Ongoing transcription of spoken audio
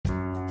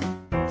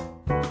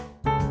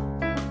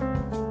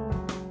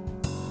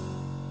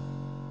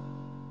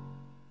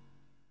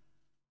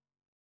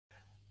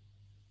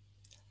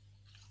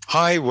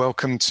Hi,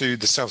 welcome to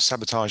the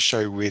Self-Sabotage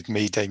Show with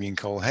me, Damien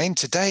Colhane.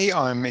 Today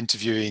I'm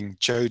interviewing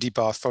Jody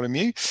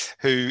Bartholomew,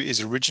 who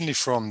is originally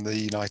from the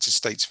United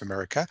States of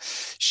America.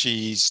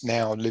 She's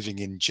now living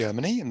in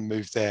Germany and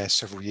moved there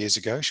several years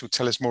ago. She'll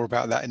tell us more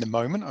about that in a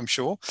moment, I'm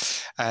sure.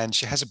 And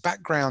she has a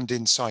background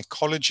in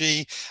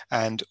psychology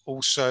and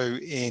also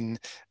in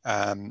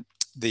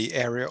the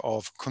area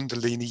of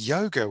Kundalini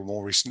Yoga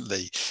more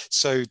recently.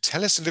 So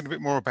tell us a little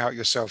bit more about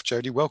yourself,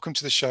 Jody. Welcome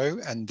to the show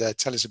and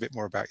tell us a bit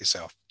more about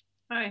yourself.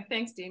 Hi,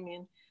 thanks,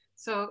 Damien.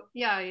 So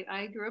yeah,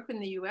 I grew up in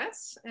the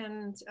U.S.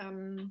 and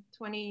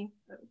 20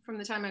 from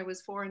the time I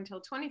was 4 until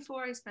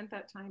 24, I spent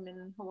that time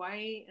in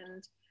Hawaii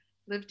and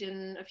lived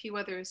in a few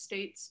other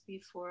states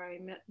before I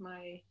met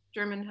my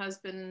German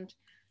husband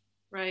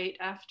right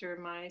after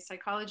my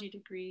psychology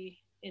degree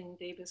in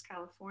Davis,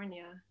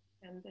 California,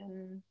 and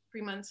then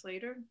 3 months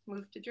later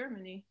moved to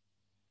Germany.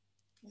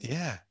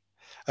 Yeah.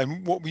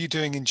 And what were you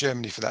doing in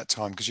Germany for that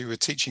time? Because you were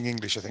teaching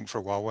English, I think, for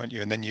a while, weren't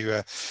you? And then you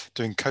were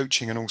doing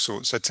coaching and all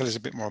sorts. So tell us a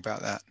bit more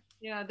about that.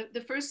 Yeah,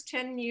 the first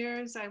 10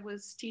 years I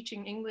was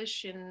teaching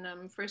English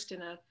in first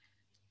in a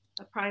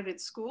private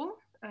school.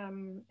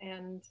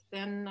 And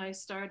then I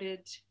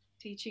started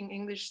teaching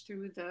English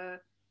through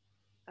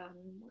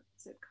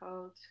what's it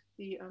called?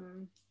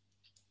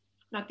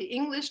 Not the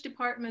English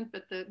department,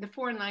 but the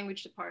foreign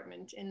language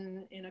department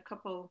in a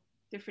couple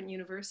different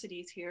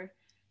universities here.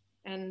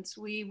 And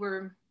we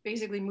were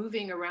basically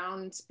moving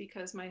around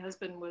because my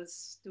husband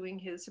was doing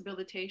his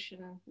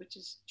habilitation, which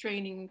is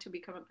training to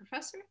become a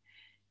professor.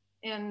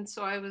 And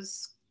so I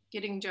was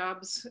getting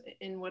jobs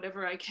in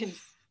whatever I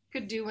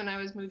could do when I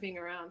was moving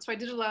around. So I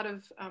did a lot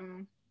of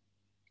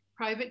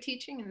private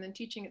teaching and then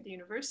teaching at the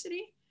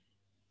university.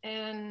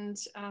 And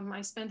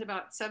I spent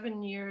about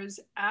 7 years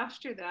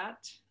after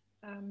that,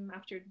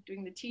 after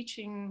doing the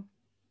teaching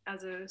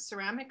as a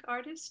ceramic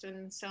artist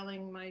and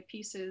selling my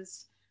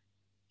pieces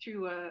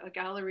through a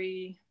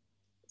gallery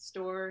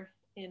store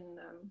in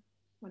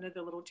one of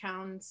the little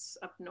towns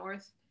up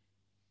north.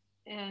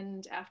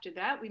 And after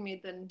that, we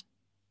made the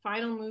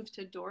final move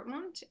to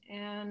Dortmund.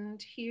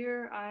 And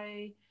here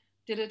I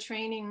did a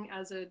training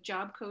as a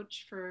job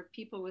coach for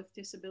people with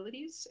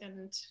disabilities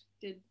and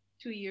did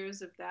 2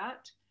 years of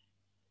that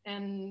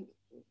and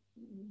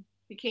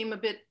became a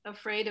bit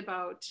afraid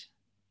about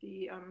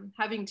the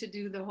having to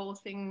do the whole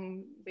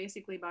thing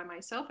basically by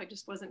myself. I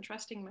just wasn't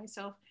trusting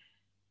myself.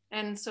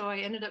 And so I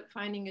ended up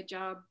finding a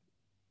job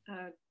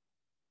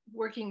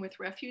working with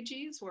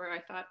refugees where I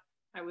thought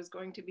I was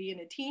going to be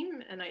in a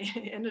team, and I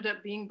ended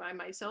up being by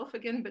myself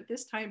again, but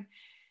this time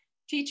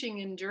teaching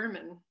in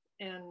German.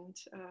 And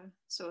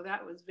so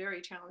that was very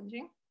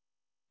challenging.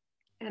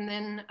 And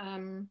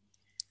then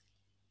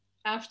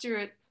after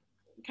it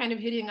kind of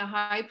hitting a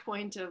high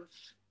point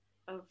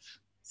of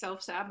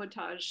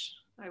self-sabotage,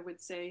 I would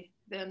say,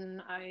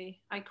 then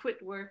I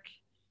quit work.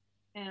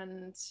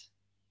 And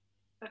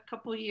a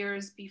couple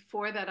years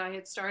before that, I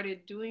had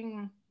started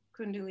doing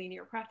Kundalini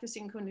or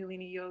practicing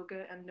Kundalini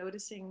yoga and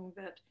noticing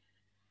that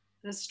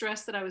the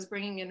stress that I was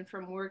bringing in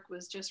from work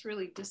was just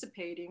really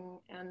dissipating.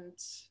 And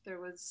there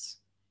was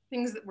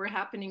things that were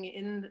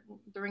happening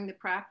during the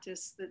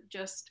practice that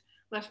just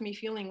left me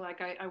feeling like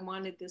I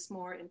wanted this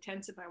more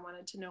intensive. I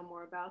wanted to know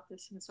more about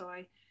this. And so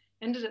I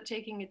ended up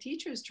taking a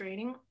teacher's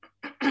training,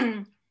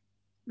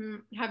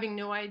 having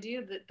no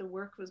idea that the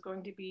work was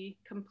going to be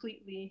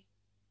completely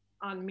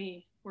on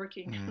me,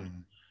 working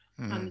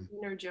on the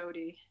inner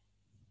Jody.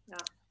 Yeah.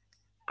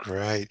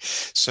 Great.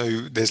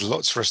 So there's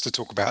lots for us to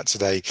talk about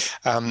today.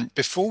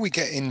 Before we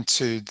get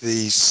into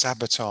the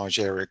sabotage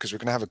area, because we're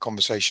going to have a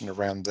conversation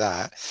around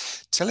that,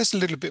 tell us a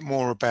little bit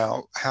more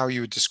about how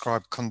you would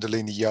describe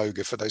Kundalini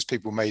Yoga for those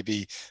people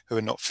maybe who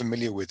are not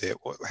familiar with it.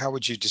 How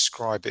would you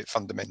describe it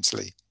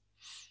fundamentally?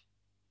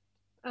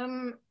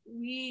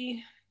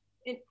 We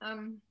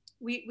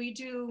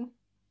do.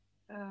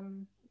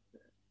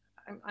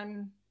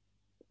 I'm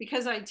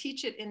because I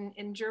teach it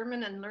in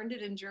German and learned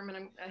it in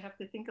German. I have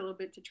to think a little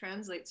bit to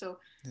translate. So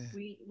Yeah.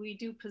 we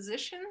do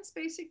positions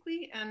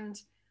basically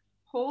and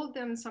hold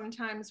them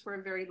sometimes for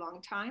a very long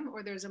time,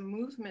 or there's a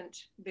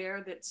movement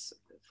there that's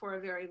for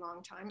a very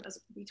long time, as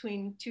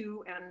between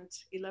 2 and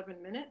 11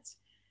 minutes.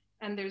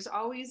 And there's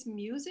always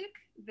music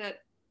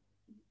that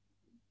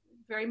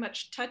very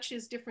much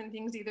touches different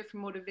things, either for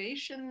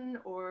motivation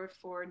or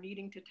for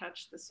needing to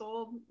touch the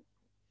soul,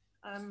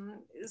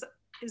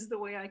 is the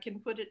way I can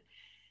put it.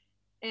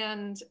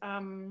 And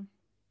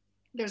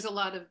there's a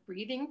lot of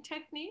breathing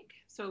technique.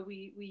 So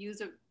we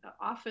use it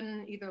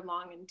often either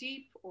long and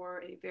deep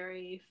or a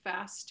very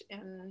fast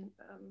and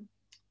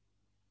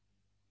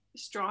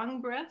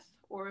strong breath,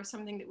 or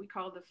something that we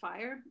call the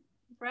fire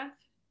breath.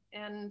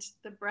 And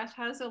the breath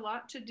has a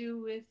lot to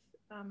do with,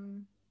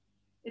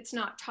 it's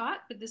not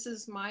taught, but this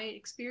is my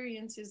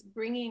experience, is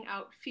bringing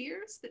out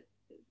fears that,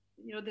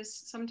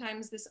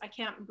 sometimes this, I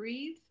can't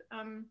breathe.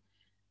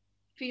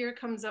 Fear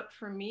comes up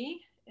for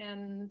me.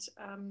 And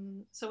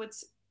so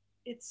it's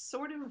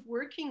sort of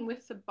working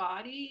with the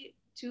body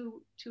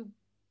to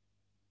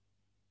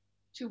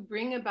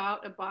bring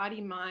about a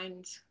body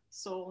mind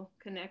soul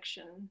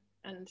connection.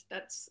 And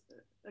that's,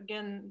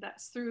 again,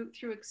 that's through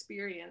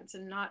experience,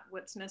 and not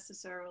what's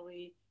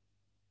necessarily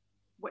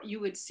what you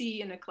would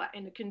see in a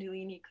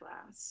Kundalini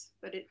class.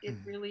 But it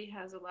really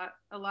has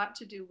a lot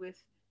to do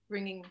with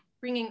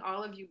bringing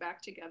all of you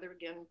back together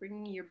again,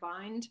 bringing your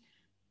mind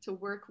to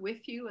work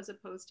with you as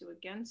opposed to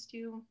against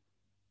you,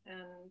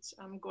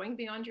 and going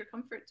beyond your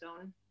comfort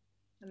zone.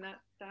 And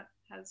that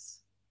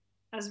has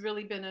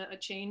really been a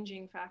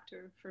changing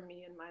factor for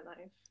me in my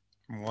life.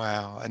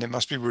 Wow. And it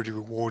must be really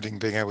rewarding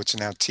being able to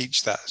now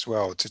teach that as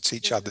well, to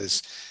teach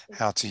others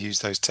how to use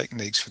those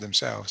techniques for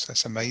themselves.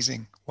 That's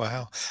amazing.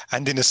 Wow.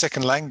 And in a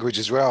second language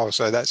as well.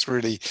 So that's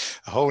really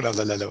a whole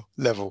other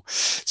level.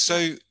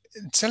 So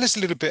tell us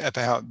a little bit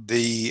about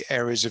the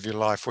areas of your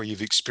life where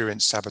you've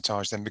experienced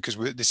sabotage then, because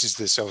this is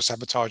the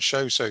self-sabotage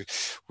show. So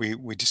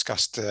we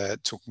discussed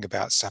talking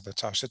about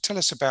sabotage. So tell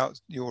us about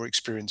your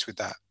experience with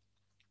that.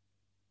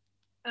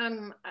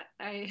 Um,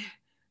 I,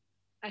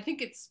 I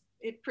think it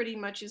pretty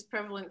much is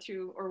prevalent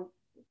through, or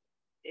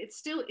it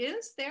still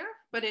is there,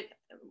 but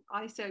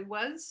I say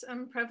was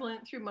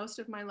prevalent through most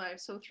of my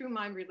life. So through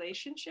my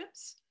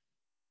relationships,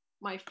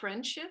 my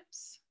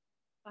friendships,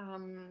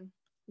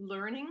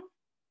 learning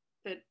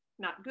that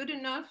not good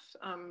enough.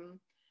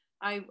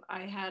 I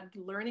had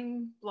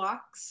learning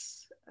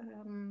blocks,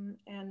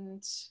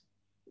 and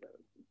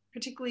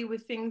particularly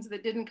with things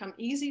that didn't come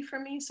easy for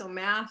me. So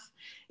math,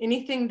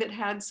 anything that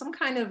had some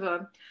kind of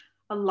a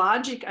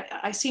logic,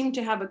 I seemed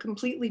to have a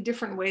completely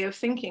different way of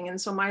thinking. And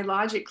so my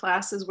logic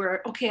classes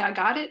were, okay, I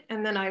got it.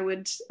 And then I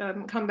would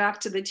come back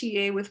to the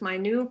TA with my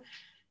new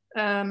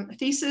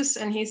thesis,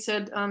 and he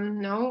said,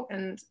 no.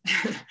 And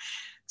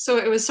so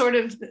it was sort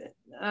of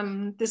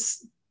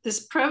this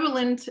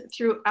prevalent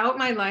throughout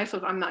my life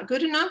of I'm not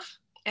good enough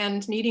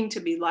and needing to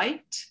be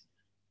liked,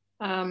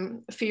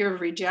 fear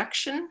of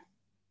rejection.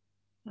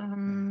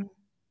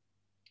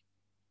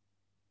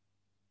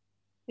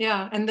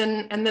 Yeah, and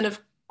then of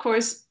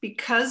course,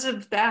 because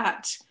of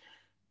that,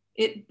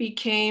 it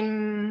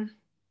became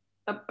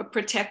a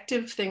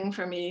protective thing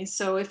for me.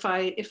 So if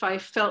I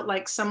felt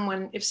like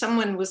if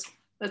someone was,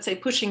 let's say,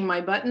 pushing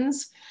my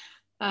buttons,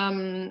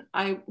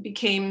 I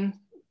became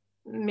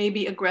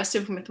maybe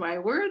aggressive with my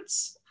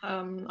words.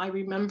 I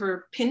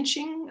remember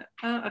pinching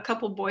a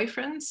couple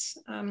boyfriends.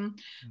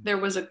 There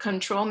was a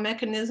control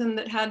mechanism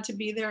that had to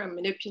be there, a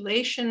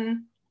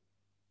manipulation,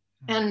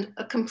 and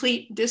a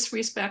complete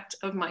disrespect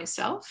of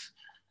myself.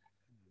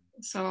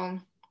 So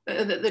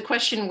the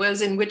question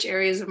was, in which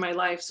areas of my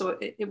life? So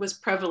it was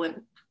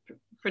prevalent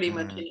pretty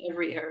much in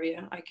every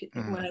area.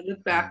 When I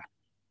look back,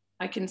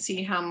 I can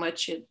see how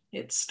much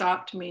it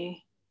stopped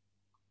me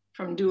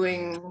from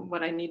doing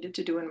what I needed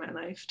to do in my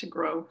life to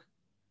grow.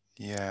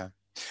 Yeah.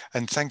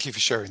 And thank you for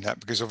sharing that,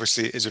 because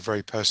obviously it is a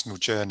very personal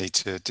journey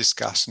to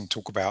discuss and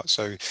talk about.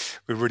 So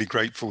we're really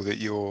grateful that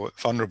you're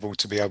vulnerable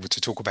to be able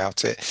to talk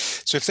about it.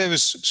 So if there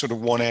was sort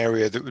of one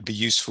area that would be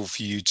useful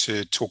for you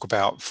to talk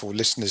about for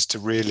listeners to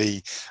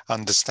really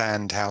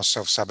understand how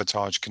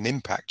self-sabotage can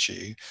impact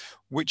you,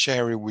 which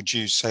area would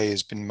you say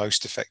has been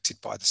most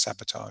affected by the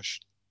sabotage?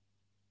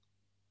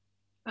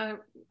 I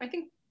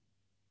think,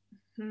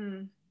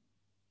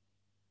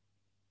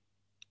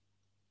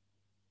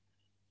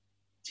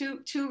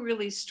 two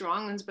really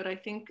strong ones, but I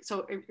think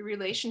so. A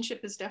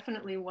relationship is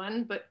definitely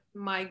one, but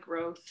my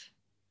growth,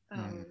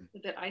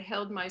 that I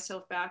held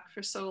myself back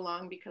for so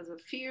long because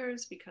of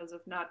fears, because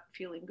of not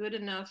feeling good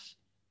enough,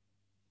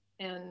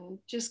 and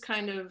just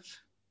kind of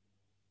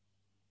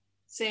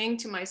saying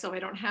to myself, I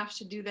don't have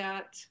to do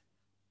that.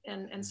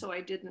 And so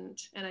I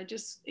didn't. And I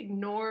just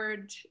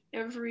ignored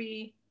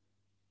every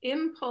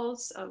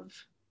impulse of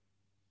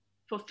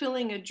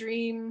fulfilling a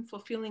dream,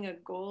 fulfilling a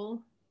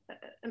goal.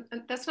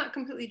 And that's not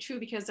completely true,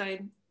 because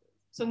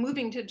so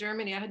moving to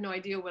Germany, I had no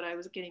idea what I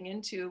was getting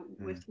into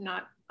with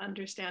not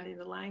understanding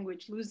the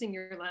language. Losing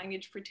your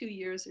language for 2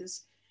 years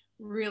is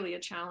really a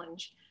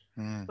challenge.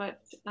 But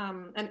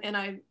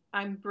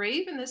I'm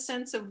brave in the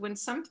sense of when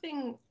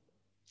something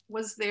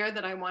was there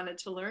that I wanted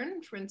to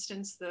learn. For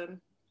instance,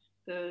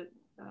 the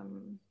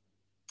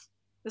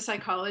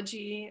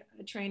psychology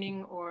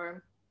training,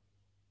 or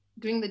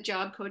doing the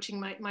job coaching.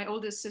 My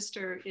oldest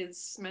sister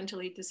is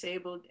mentally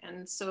disabled,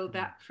 and so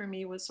that for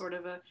me was sort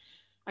of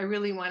I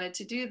really wanted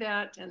to do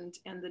that, and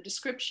the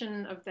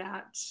description of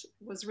that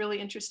was really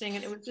interesting,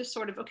 and it was just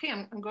sort of, okay,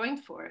 I'm going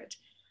for it.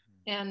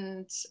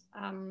 And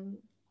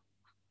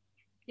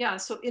yeah,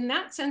 so in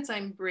that sense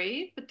I'm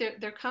brave, but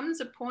there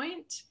comes a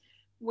point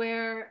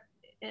where,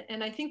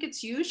 and I think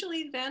it's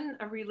usually then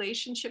a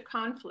relationship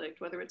conflict,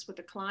 whether it's with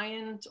a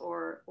client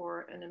or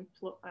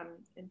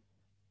a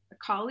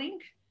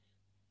colleague.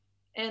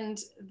 And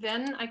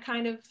then I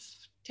kind of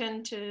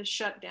tend to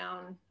shut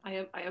down.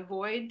 I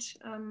avoid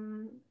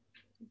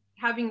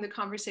having the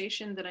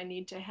conversation that I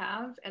need to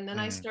have. And then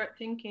I start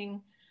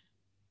thinking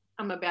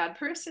I'm a bad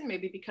person,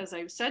 maybe because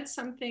I've said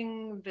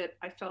something that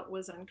I felt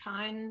was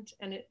unkind.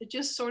 And it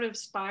just sort of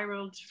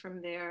spiraled from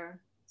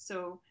there.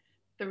 So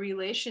the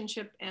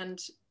relationship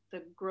and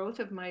the growth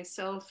of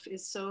myself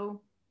is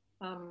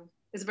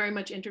very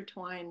much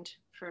intertwined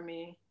for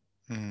me.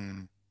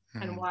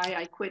 and Mm. why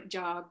I quit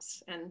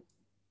jobs. And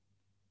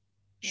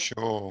yeah.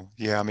 Sure.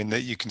 Yeah. I mean,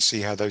 that you can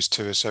see how those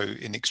two are so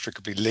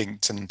inextricably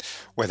linked, and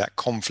where that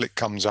conflict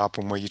comes up,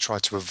 and where you try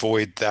to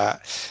avoid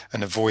that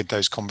and avoid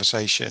those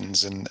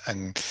conversations, and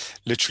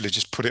literally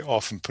just put it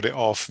off and put it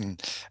off,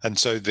 and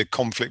so the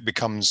conflict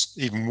becomes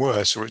even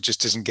worse, or it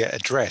just doesn't get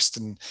addressed,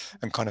 and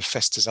kind of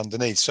festers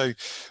underneath. So,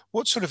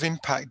 what sort of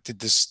impact did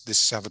this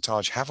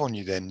sabotage have on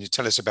you then? You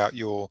tell us about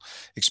your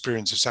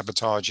experience of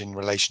sabotage in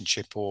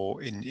relationship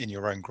or in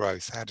your own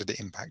growth. How did it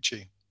impact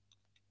you?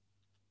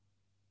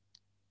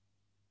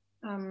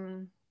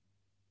 Um,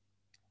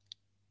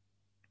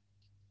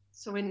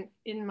 so in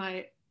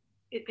my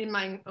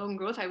own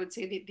growth, I would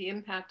say the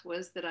impact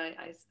was that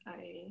I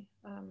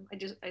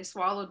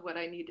swallowed what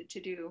I needed to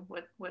do,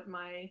 what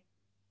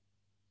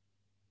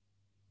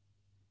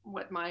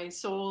my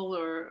soul,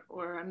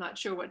 or I'm not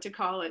sure what to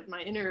call it,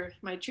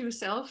 my true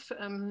self,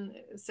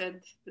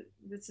 said,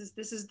 this is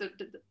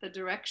the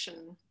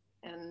direction.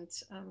 And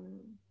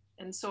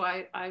and so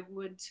I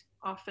would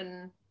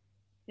often,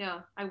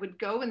 yeah, I would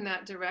go in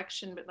that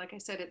direction, but like I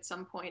said, at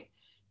some point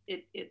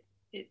it it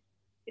it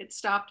it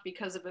stopped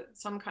because of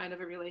some kind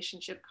of a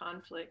relationship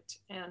conflict.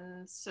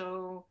 And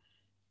so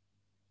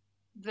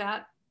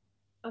that,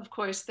 of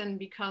course, then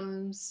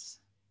becomes,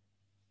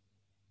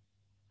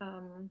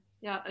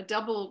 yeah, a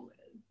double,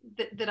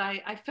 that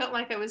I felt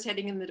like I was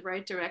heading in the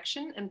right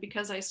direction. And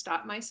because I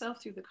stopped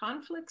myself through the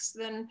conflicts,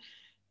 then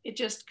it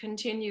just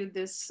continued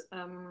the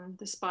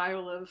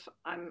spiral of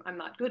I'm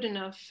not good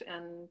enough.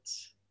 And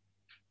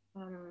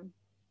um,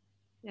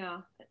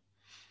 yeah.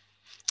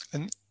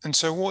 And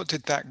so what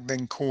did that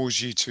then cause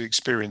you to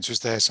experience?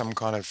 Was there some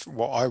kind of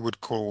what I would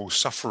call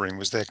suffering?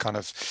 Was there kind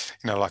of,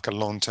 like a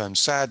long-term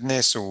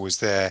sadness, or was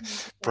there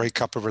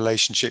breakup of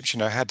relationships?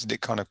 How did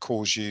it kind of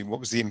cause you? What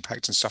was the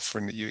impact and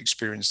suffering that you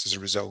experienced as a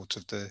result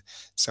of the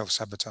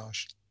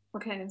self-sabotage?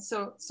 Okay,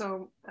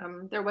 so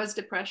there was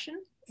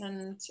depression,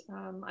 and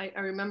I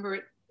remember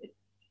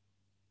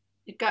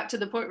it got to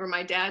the point where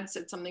my dad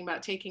said something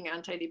about taking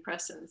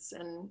antidepressants,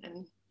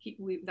 and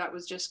that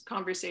was just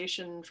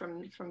conversation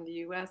from the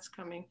U.S.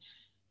 coming.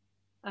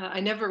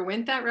 I never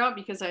went that route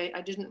because I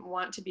didn't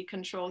want to be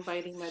controlled by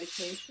any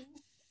medication,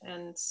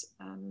 and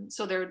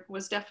so there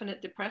was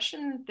definite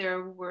depression.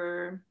 There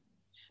were,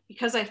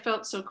 because I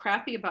felt so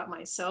crappy about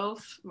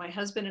myself, my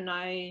husband and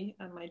I,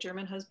 my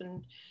German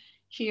husband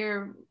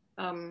here.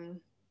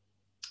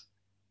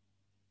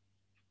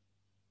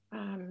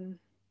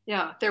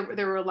 Yeah,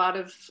 there were a lot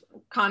of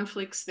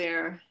conflicts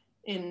there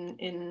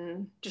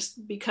in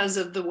just because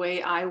of the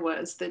way I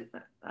was, that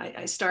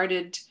I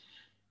started,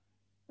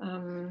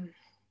 what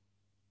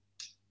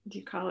do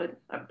you call it,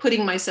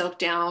 putting myself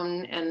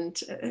down,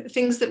 and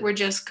things that were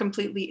just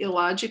completely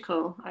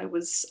illogical. I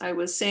was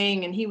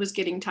saying, and he was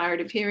getting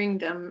tired of hearing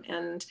them,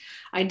 and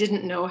I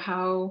didn't know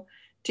how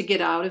to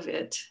get out of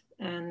it.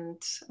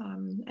 And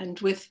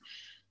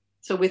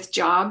with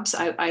jobs,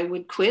 I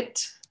would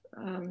quit.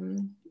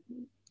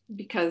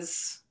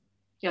 Because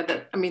yeah,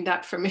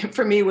 that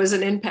for me was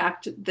an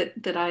impact,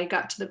 that I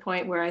got to the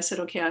point where I said,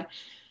 okay,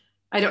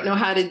 I don't know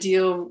how to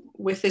deal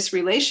with this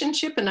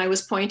relationship. And I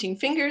was pointing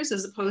fingers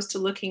as opposed to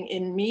looking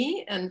in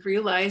me and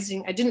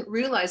realizing, I didn't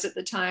realize at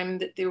the time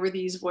that there were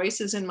these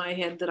voices in my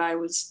head that I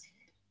was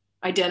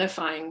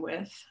identifying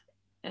with,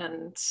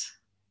 and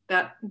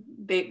that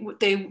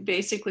they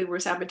basically were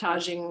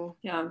sabotaging,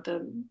 yeah,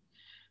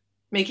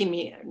 making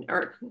me,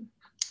 or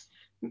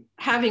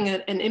having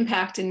an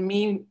impact in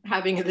me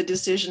having the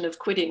decision of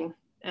quitting,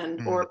 and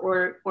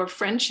Mm, or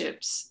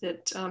friendships,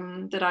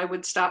 that I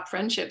would stop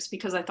friendships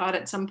because I thought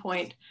at some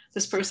point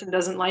this person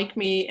doesn't like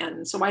me,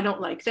 and so I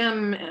don't like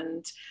them,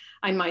 and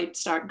I might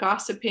start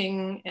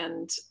gossiping.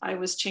 And I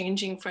was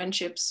changing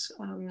friendships,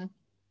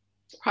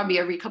 probably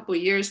every couple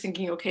of years,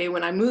 thinking, okay,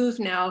 when I move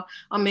now,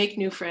 I'll make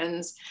new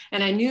friends.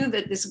 And I knew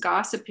that this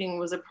gossiping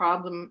was a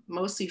problem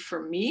mostly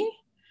for me,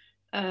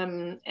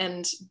 and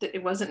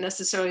it wasn't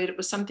necessarily that it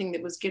was something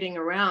that was getting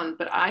around,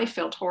 but I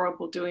felt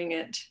horrible doing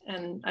it.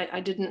 And I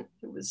didn't,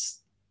 it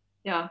was,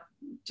 yeah,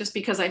 just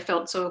because I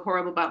felt so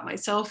horrible about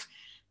myself,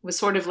 it was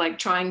sort of like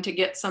trying to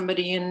get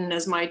somebody in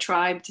as my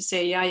tribe to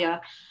say, yeah,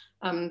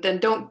 then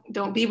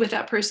don't be with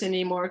that person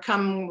anymore.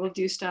 Come, we'll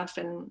do stuff.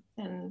 And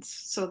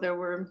so there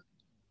were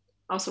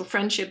also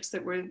friendships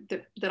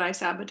that I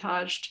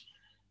sabotaged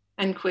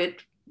and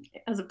quit,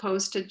 as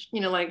opposed to,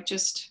 like,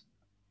 just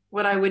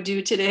what I would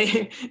do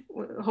today,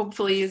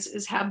 hopefully,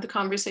 is have the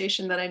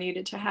conversation that I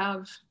needed to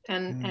have,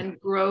 mm, and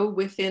grow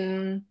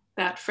within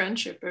that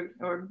friendship,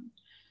 or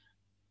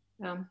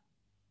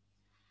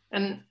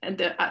and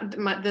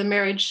the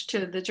marriage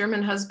to the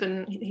German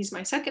husband, he's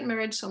my second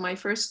marriage. So my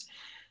first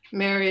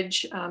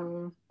marriage,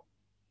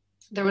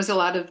 there was a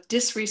lot of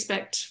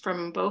disrespect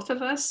from both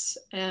of us,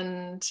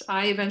 and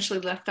I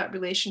eventually left that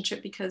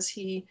relationship because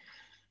he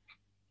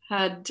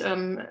had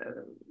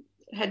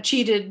had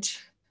cheated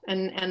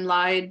and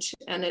lied.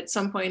 And at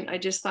some point I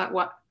just thought,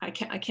 what, I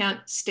can't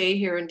stay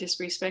here and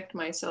disrespect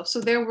myself. So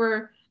there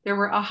were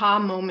aha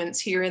moments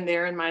here and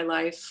there in my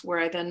life where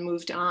I then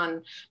moved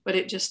on, but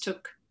it just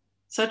took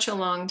such a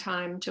long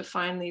time to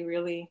finally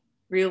really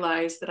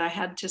realize that I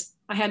had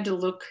to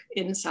look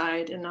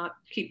inside and not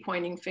keep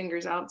pointing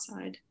fingers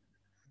outside.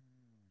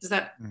 Does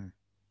that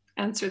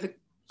answer the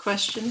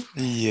question?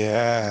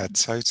 Yeah,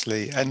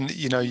 totally. And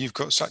you've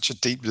got such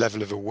a deep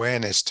level of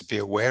awareness to be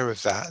aware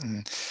of that.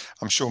 And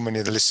I'm sure many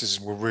of the listeners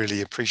will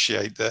really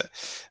appreciate that.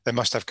 They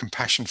must have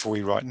compassion for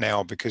you right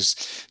now,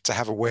 because to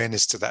have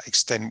awareness to that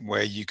extent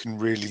where you can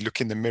really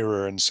look in the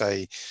mirror and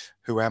say,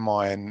 who am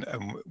I, and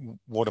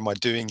what am I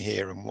doing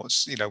here, and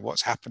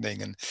what's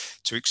happening, and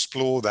to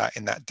explore that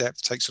in that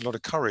depth takes a lot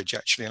of courage,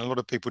 actually, and a lot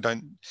of people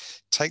don't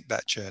take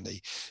that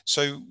journey.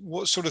 So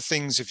what sort of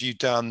things have you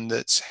done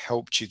that's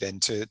helped you then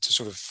to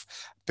sort of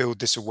build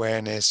this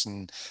awareness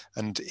and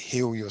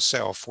heal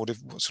yourself? What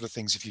sort of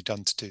things have you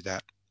done to do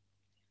that?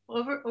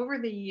 Over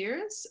the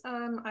years,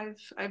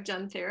 I've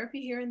done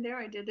therapy here and there.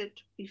 I did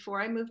it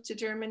before I moved to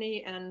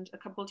Germany and a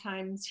couple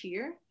times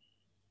here.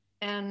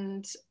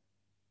 And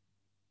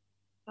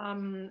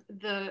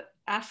the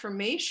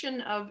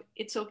affirmation of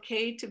it's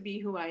okay to be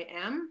who I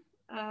am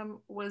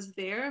was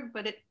there,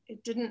 but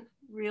it didn't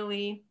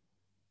really.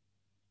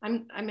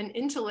 I'm an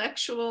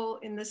intellectual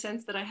in the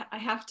sense that I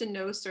have to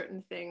know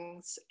certain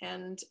things,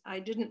 and I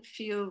didn't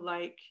feel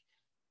like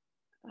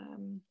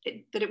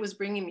that it was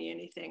bringing me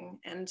anything.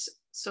 And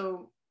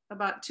so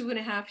about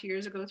 2.5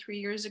 years ago, 3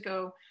 years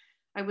ago,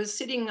 I was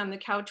sitting on the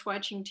couch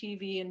watching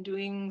TV and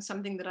doing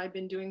something that I've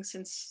been doing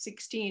since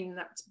 16,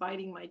 that's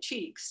biting my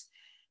cheeks.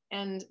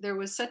 And there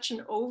was such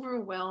an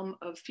overwhelm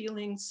of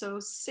feeling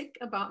so sick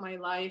about my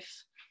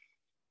life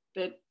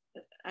that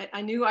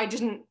I knew I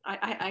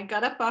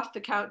got up off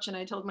the couch and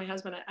I told my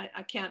husband,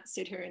 I can't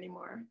sit here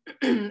anymore.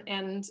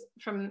 And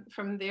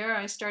from there,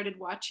 I started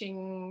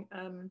watching,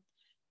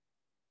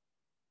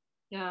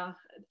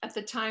 at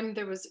the time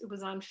it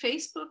was on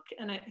Facebook,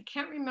 and I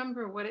can't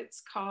remember what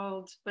it's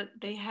called, but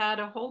they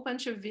had a whole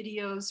bunch of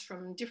videos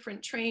from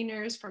different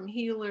trainers, from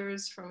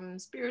healers, from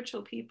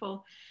spiritual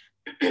people.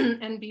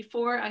 And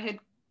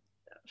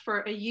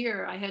for a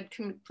year, I had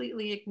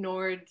completely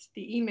ignored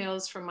the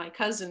emails from my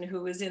cousin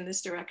who was in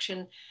this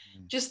direction,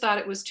 just thought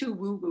it was too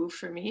woo-woo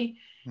for me.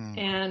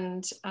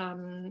 And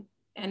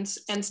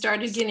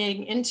started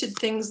getting into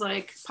things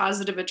like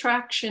positive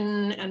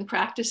attraction and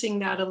practicing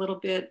that a little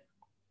bit,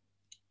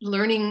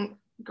 learning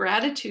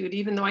gratitude,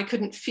 even though I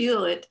couldn't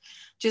feel it,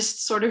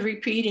 just sort of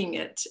repeating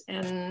it.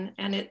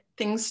 And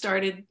things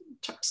started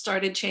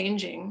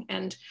changing.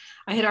 And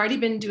I had already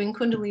been doing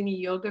Kundalini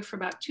yoga for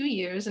about 2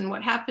 years. And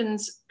what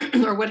happened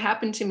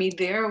to me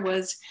there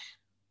was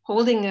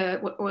holding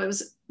what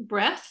was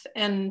breath,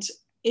 and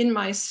in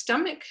my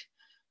stomach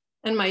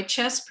and my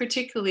chest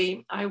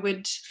particularly, I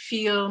would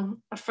feel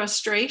a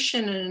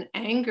frustration and an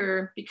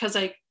anger because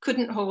I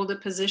couldn't hold a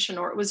position,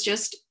 or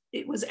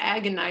it was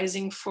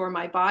agonizing for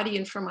my body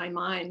and for my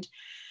mind.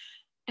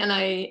 And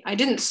I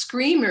didn't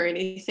scream or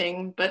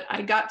anything, but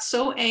I got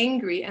so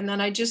angry, and then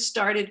I just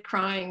started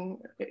crying.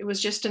 It was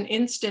just an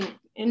instant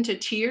into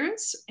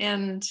tears.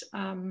 And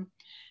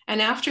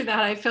after that,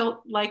 I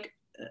felt like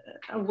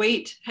a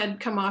weight had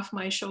come off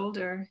my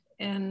shoulder.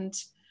 And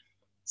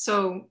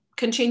so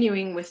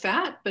continuing with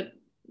that, but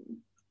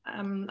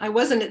I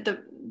wasn't at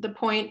the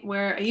point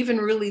where I even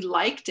really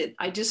liked it.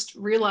 I just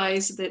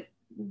realized that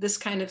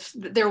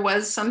there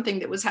was something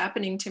that was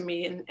happening to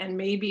me, and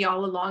maybe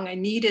all along I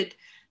needed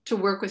to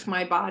work with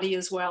my body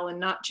as well, and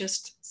not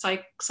just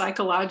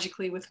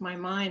psychologically with my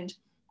mind.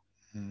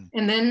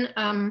 And then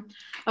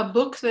a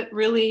book that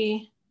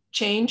really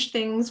changed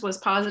things was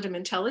Positive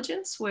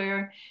Intelligence,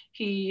 where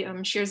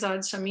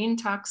Shirzad Samin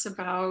talks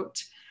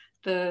about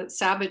the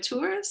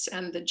saboteurs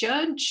and the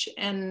judge,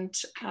 and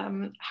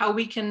how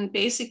we can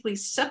basically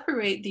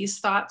separate these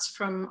thoughts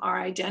from our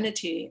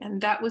identity.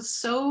 And that was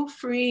so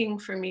freeing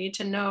for me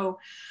to know,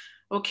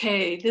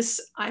 okay,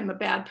 I'm a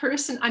bad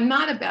person. I'm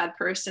not a bad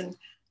person.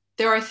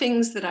 There are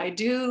things that I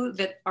do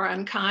that are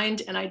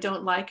unkind and I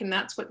don't like, and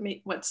that's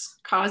what's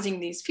causing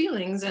these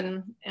feelings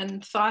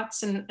and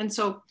thoughts. And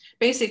so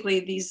basically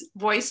these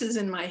voices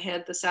in my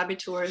head, the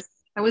saboteurs,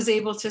 I was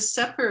able to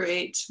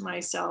separate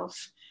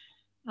myself.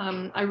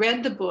 I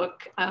read the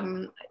book.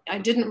 I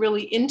didn't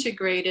really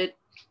integrate it,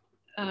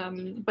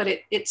 but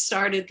it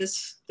started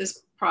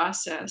this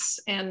process.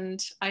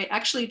 And I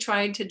actually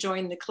tried to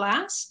join the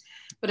class,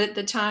 but at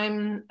the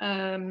time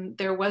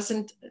there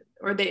wasn't,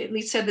 or they at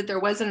least said that there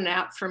wasn't an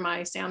app for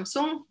my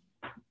Samsung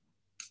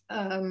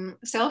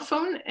cell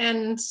phone.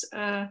 And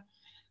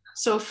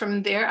so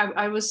from there,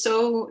 I was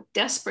so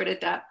desperate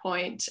at that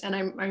point. And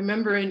I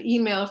remember an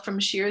email from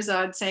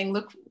Shirzad saying,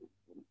 look,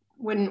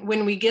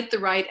 when we get the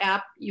right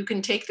app, you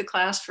can take the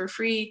class for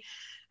free.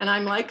 And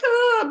I'm like,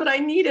 but I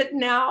need it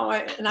now.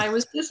 And I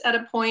was just at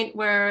a point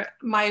where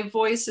my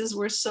voices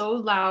were so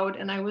loud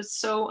and I was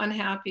so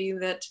unhappy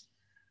that,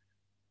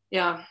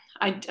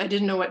 I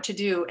didn't know what to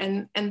do.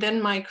 And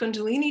then my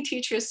Kundalini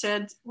teacher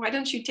said, why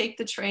don't you take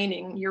the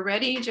training? You're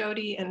ready,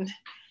 Jody? And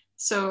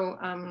so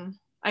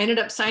I ended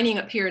up signing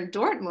up here in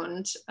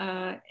Dortmund.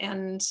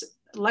 And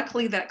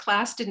luckily that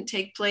class didn't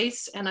take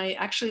place. And I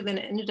actually then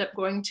ended up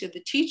going to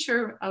the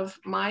teacher of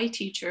my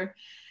teacher.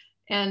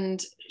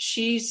 and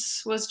she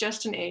was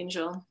just an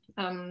angel.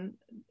 The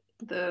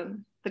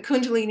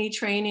Kundalini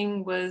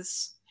training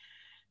was,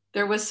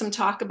 there was some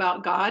talk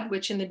about God,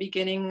 which in the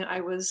beginning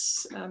I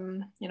was,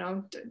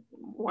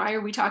 why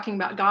are we talking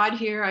about God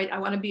here? I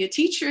want to be a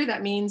teacher.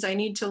 That means I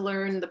need to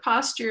learn the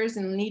postures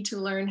and need to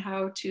learn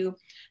how to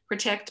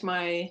protect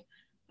my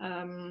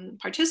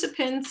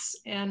participants.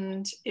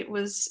 And it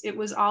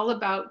was all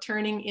about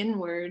turning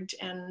inward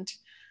and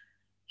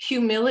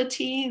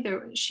humility.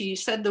 She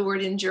said the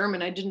word in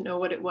German. I didn't know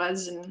what it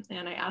was.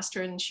 And I asked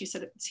her, and she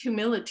said it's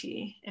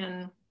humility.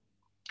 And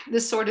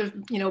this sort of,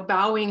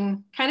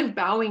 bowing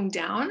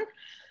down,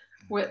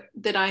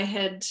 that I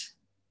had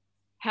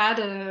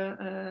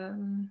a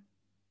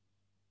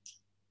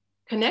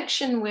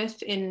connection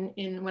with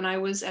in when I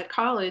was at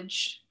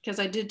college, because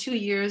I did 2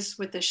 years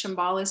with the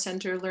Shambhala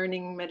Center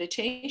learning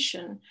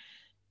meditation,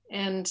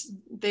 and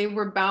they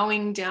were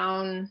bowing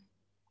down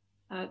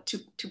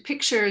to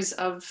pictures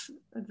of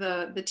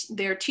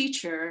their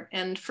teacher.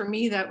 And for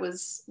me, that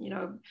was,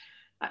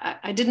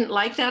 I didn't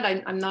like that.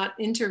 I'm not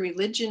into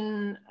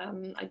religion.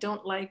 I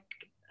don't like,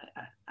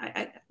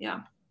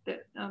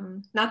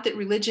 not that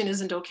religion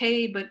isn't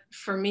okay, but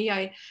for me,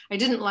 I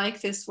didn't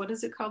like this, what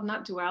is it called?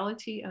 Not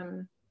duality,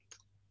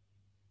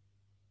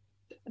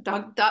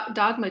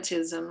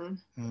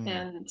 dogmatism.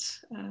 And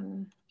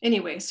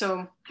anyway,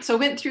 so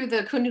went through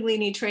the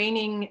Kundalini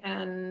training,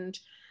 and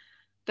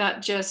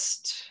that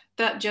just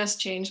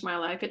changed my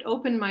life. It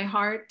opened my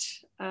heart.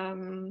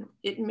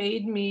 It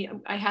made me,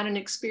 I had an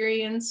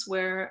experience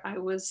where I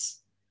was,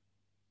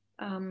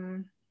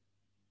 it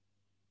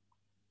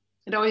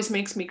always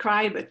makes me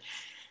cry, but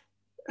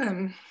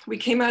we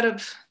came out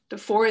of the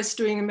forest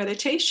doing a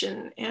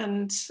meditation,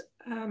 and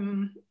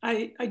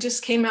I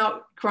just came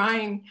out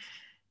crying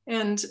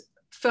and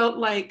felt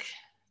like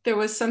there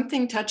was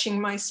something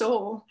touching my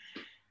soul.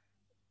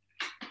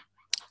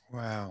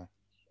 Wow.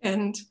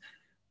 And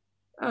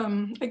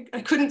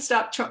I couldn't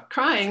stop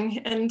crying,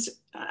 and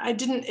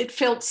it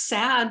felt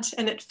sad,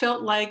 and it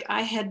felt like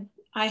I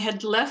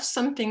had left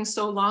something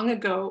so long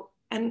ago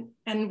and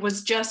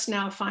was just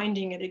now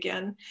finding it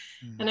again.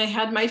 And I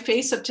had my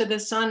face up to the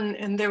sun,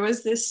 and there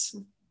was this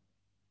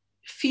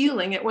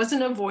feeling. It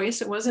wasn't a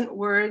voice, it wasn't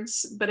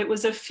words, but it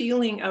was a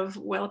feeling of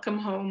welcome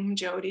home,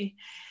 Jody.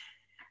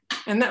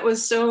 And that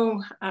was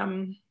so,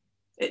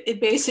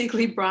 it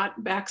basically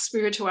brought back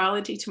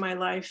spirituality to my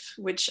life,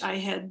 which I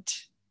had,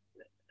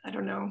 I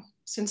don't know,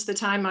 since the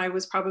time I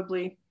was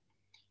probably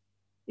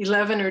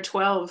 11 or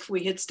 12,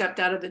 we had stepped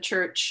out of the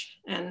church,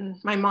 and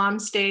my mom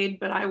stayed,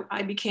 but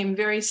I became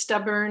very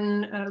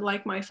stubborn,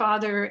 like my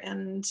father,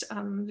 and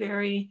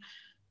very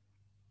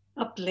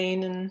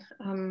upline,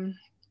 and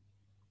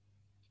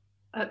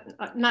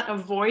not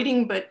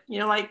avoiding, but,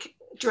 like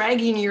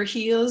dragging your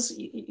heels.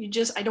 You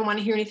just, I don't want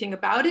to hear anything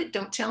about it.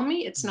 Don't tell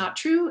me, it's not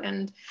true.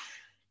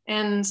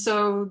 And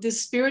so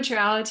this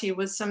spirituality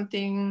was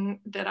something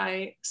that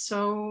I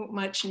so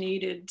much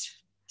needed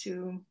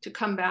to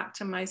come back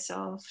to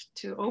myself,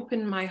 to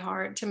open my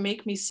heart, to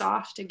make me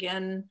soft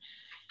again.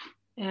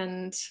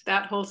 And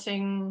that whole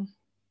thing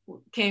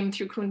came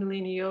through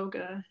Kundalini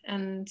Yoga.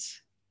 And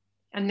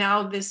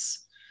now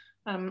this,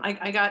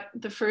 I got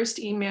the first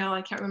email,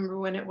 I can't remember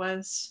when it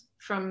was,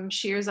 from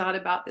Shirzad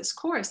about this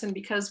course. And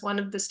because one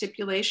of the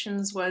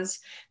stipulations was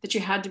that you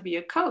had to be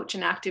a coach,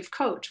 an active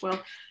coach.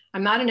 Well,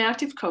 I'm not an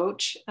active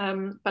coach,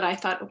 but I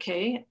thought,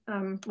 okay,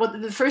 well,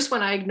 the first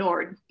one I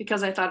ignored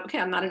because I thought, okay,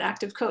 I'm not an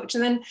active coach.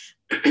 And then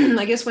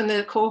I guess when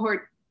the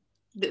cohort,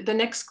 the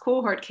next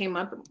cohort came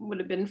up, it would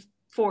have been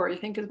 4, I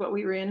think is what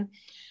we were in.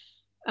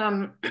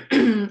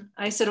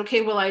 I said,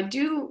 okay, well, I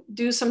do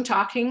some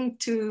talking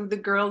to the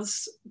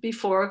girls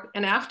before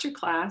and after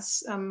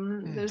class.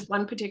 There's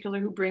one particular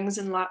who brings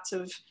in lots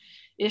of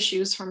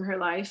issues from her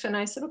life. And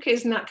I said, okay,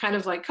 isn't that kind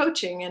of like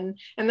coaching? And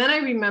then I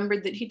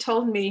remembered that he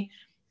told me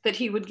that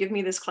he would give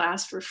me this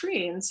class for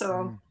free. And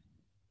so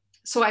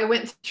I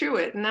went through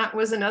it. And that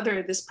was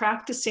another, this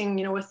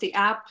practicing, with the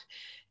app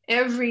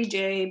every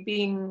day,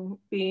 being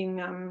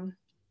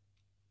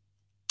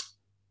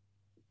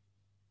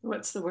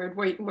what's the word,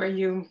 where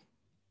you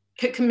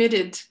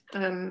committed,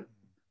 and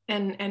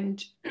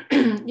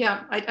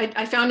yeah,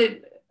 I found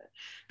it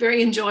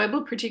very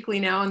enjoyable, particularly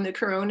now in the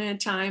Corona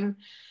time,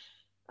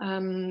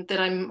 that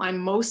I'm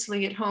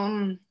mostly at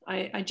home.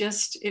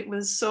 It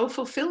was so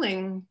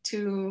fulfilling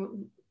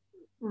to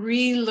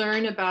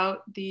relearn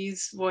about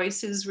these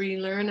voices,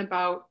 relearn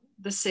about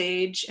the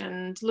sage,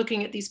 and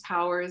looking at these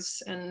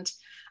powers. And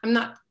I'm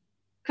not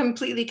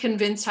completely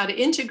convinced how to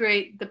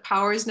integrate the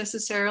powers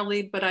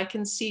necessarily, but I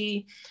can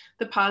see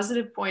the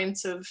positive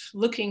points of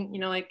looking,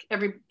 like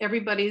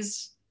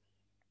everybody's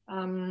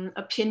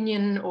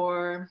opinion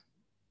or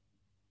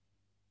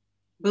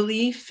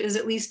belief is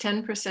at least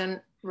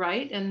 10%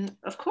 right. And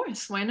of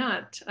course, why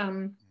not?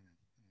 And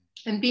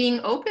being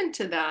open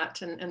to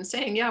that, and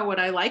saying, yeah, what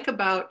I like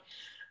about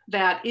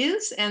that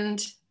is,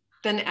 and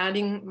then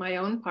adding my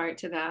own part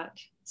to that.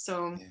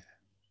 So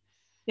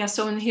yeah,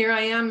 so and here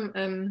I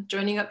am,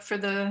 joining up for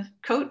the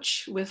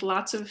coach with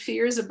lots of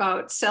fears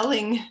about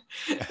selling.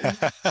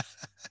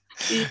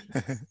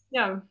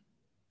 Yeah,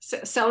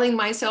 selling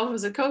myself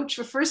as a coach.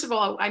 First of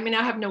all, I mean,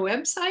 I have no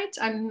website.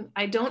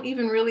 I don't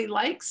even really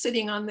like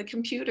sitting on the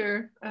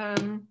computer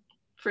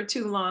for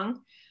too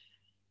long.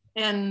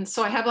 And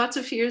so I have lots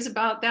of fears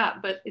about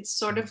that, but it's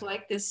sort of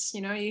like this,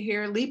 you know, you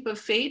hear leap of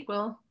faith.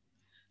 Well,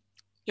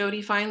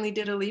 Jody finally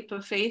did a leap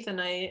of faith. And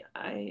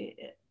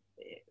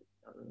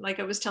like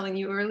I was telling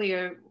you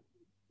earlier,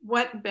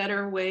 what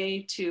better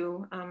way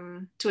to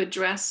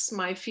address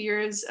my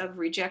fears of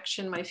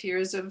rejection, my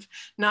fears of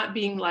not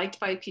being liked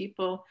by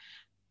people,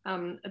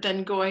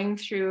 than going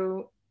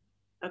through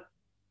a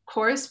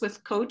course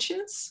with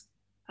coaches,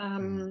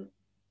 and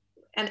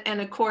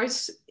a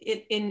course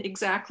in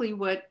exactly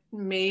what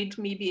made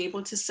me be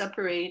able to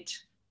separate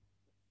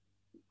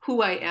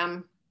who I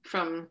am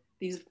from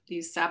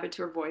these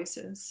saboteur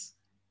voices.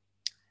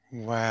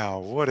 Wow,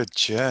 what a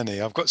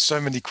journey. I've got so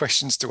many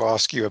questions to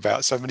ask you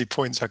about, so many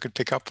points I could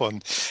pick up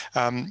on.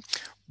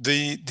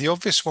 The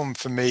obvious one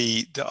for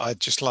me that I'd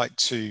just like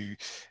to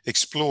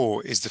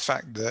explore is the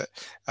fact that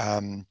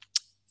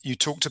you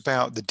talked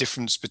about the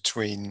difference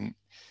between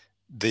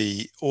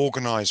the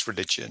organized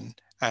religion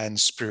and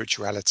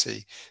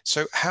spirituality.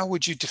 So how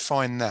would you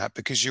define that?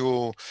 Because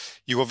you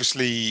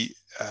obviously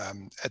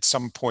at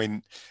some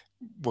point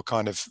were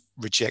kind of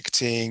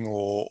rejecting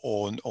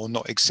or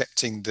not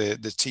accepting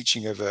the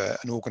teaching of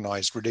an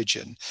organized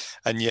religion,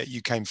 and yet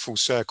you came full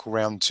circle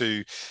around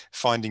to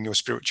finding your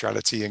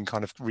spirituality and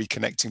kind of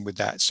reconnecting with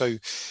that. So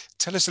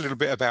tell us a little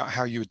bit about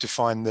how you would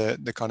define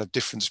the kind of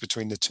difference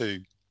between the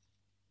two.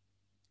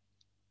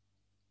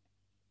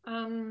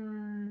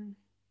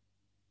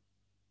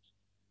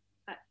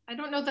 I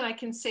don't know that I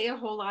can say a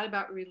whole lot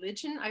about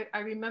religion. I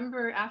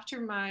remember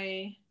after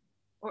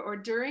or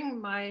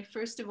during my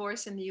first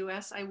divorce in the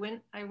US, I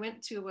went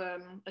to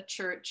a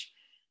church,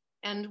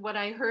 and what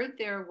I heard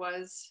there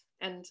was,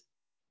 and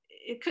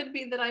it could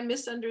be that I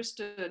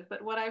misunderstood,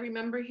 but what I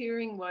remember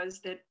hearing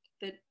was that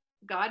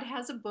God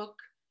has a book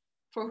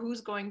for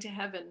who's going to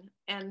heaven,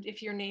 and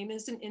if your name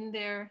isn't in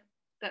there,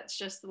 that's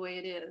just the way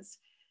it is.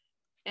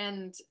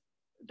 And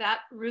that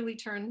really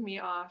turned me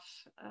off.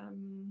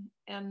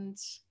 And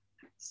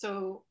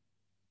so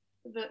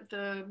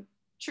the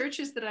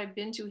churches that I've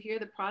been to here,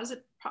 the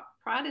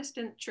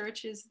Protestant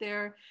churches,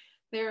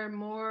 they're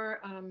more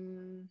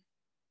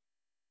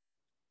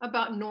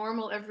about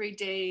normal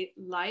everyday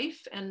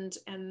life and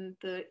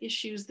the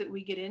issues that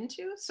we get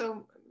into.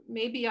 So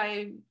maybe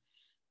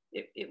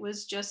it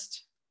was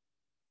just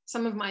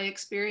some of my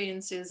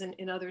experiences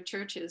in other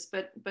churches,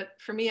 but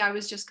for me, I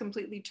was just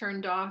completely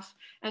turned off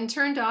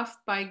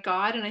by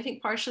God. And I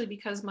think partially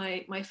because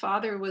my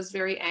father was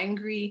very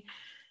angry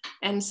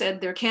and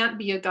said there can't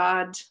be a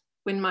God.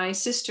 When my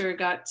sister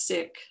got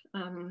sick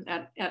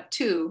at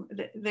 2,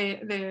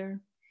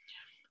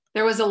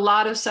 there was a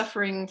lot of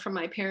suffering from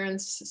my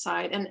parents'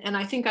 side, and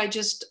I think I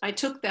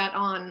took that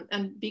on.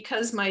 And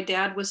because my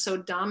dad was so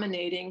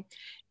dominating,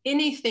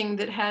 anything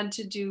that had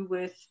to do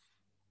with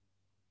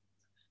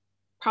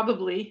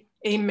probably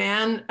a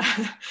man,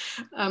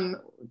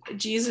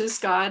 Jesus,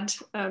 God,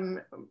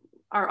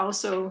 are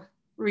also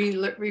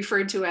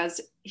referred to as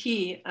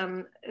he.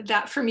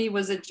 That for me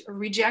was a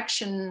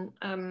rejection.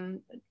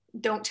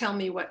 Don't tell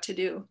me what to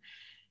do.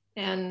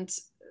 And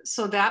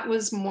so that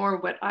was more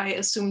what I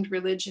assumed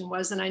religion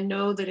was. And I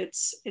know that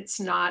it's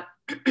not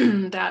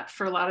that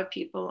for a lot of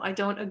people. I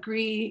don't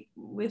agree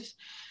with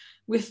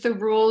the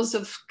rules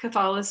of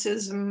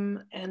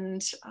Catholicism.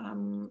 And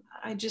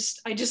I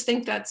just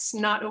think that's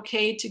not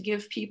okay to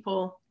give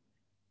people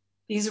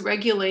these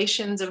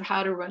regulations of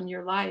how to run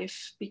your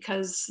life,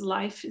 because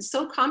life is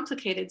so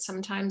complicated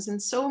sometimes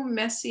and so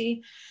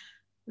messy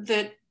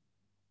that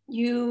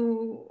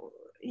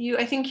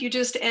I think you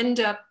just end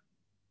up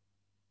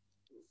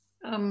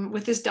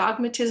with this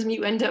dogmatism,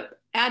 you end up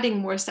adding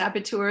more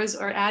saboteurs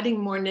or adding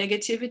more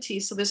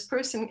negativity. So this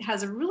person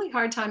has a really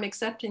hard time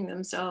accepting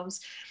themselves.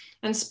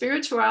 And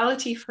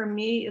spirituality for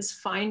me is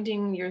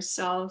finding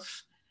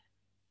yourself,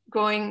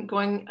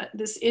 going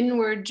this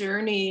inward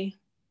journey.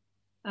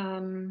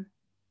 And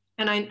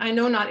I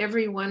know not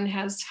everyone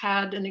has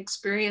had an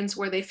experience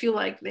where they feel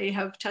like they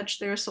have touched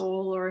their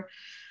soul, or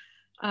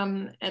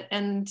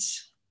and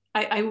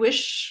I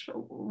wish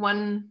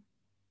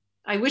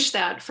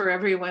that for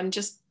everyone,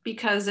 just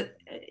because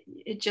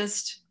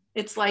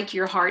it's like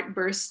your heart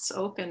bursts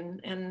open.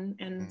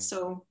 And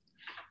so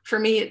for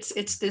me,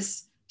 it's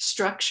this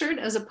structured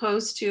as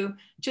opposed to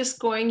just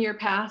going your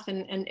path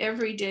and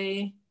every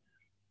day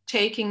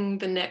taking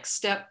the next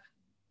step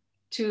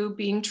to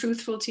being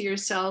truthful to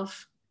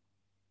yourself,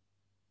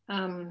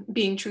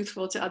 being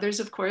truthful to others,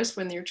 of course,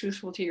 when you're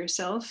truthful to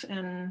yourself.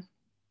 And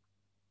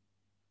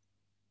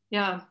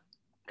yeah,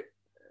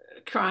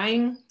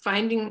 crying,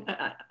 finding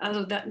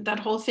that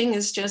whole thing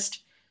is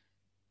just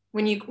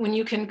when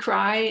you can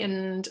cry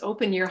and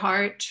open your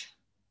heart.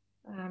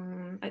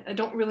 I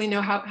don't really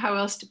know how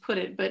else to put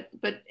it, but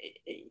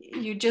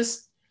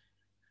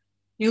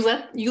you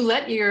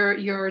let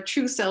your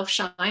true self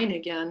shine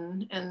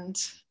again. And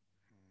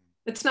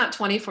it's not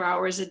 24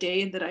 hours a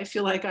day that I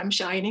feel like I'm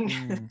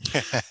shining.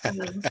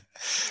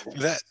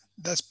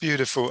 That's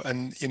beautiful.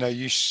 And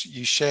you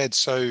shared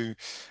so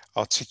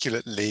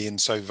articulately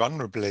and so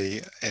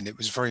vulnerably, and it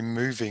was very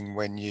moving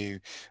when you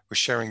were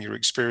sharing your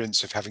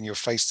experience of having your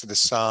face to the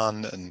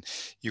sun, and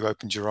you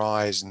opened your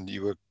eyes, and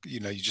you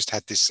just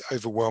had this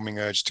overwhelming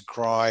urge to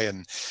cry.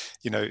 And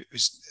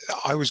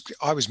I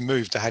was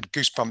moved. I had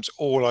goosebumps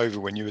all over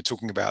when you were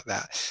talking about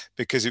that,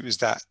 because it was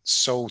that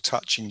soul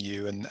touching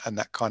you, and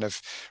that kind of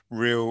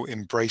real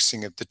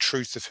embracing of the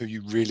truth of who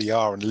you really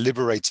are, and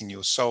liberating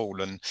your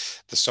soul, and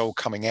the soul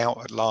coming out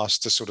at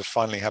last to sort of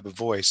finally have a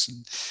voice.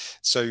 And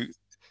so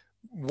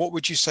what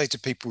would you say to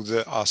people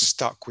that are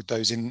stuck with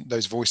those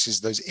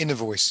voices, those inner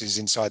voices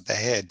inside their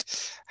head?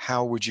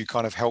 How would you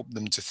kind of help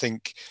them to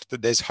think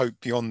that there's hope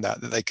beyond that,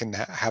 that they can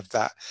have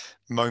that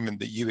moment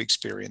that you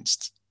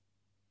experienced?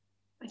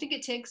 I think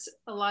it takes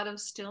a lot of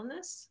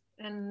stillness,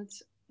 and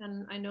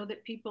I know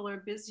that people are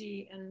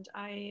busy, and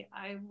I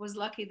was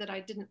lucky that I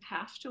didn't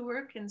have to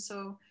work. And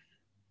so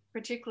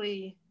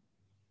particularly,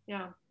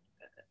 yeah,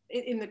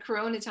 in the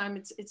corona time,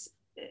 it's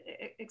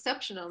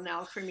exceptional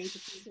now for me to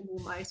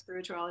continue my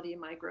spirituality and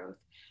my growth.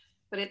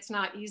 But it's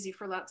not easy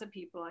for lots of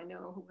people I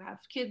know who have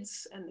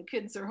kids, and the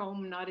kids are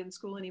home, not in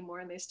school anymore,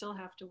 and they still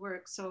have to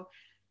work. So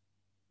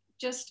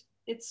just,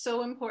 it's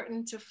so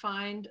important to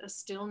find a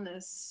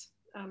stillness,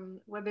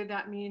 whether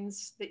that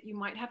means that you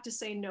might have to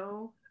say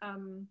no.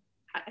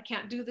 I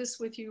can't do this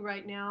with you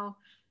right now,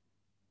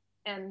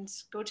 and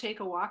go take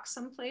a walk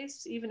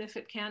someplace, even if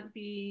it can't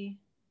be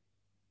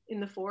in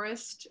the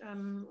forest,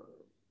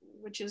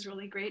 which is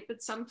really great,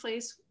 but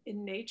someplace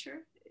in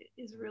nature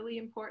is really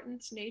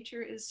important.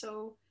 Nature is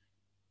so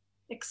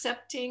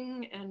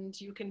accepting,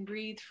 and you can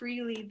breathe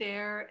freely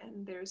there,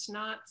 and there's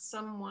not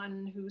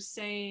someone who's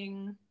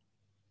saying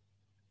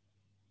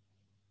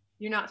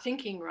you're not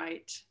thinking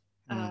right.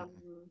 Mm. um,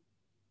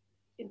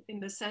 in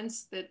the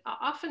sense that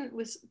often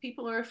with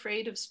people are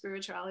afraid of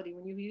spirituality.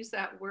 When you use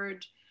that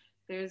word,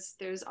 there's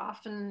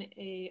often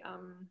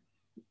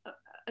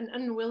an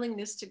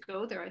unwillingness to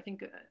go there. I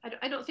think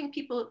I don't think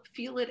people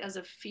feel it as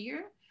a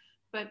fear,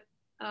 but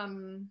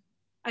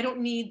I don't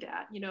need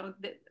that.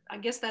 That, I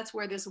guess that's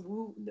where this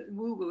woo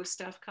woo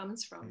stuff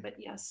comes from. Mm. But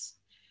yes,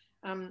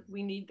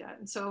 we need that,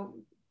 and so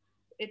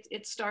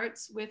it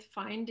starts with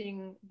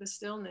finding the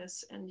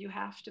stillness, and you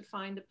have to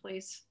find a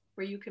place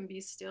where you can be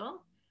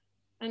still,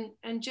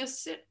 and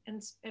just sit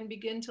and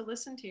begin to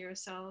listen to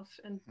yourself,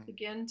 and Mm.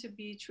 begin to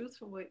be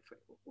truthful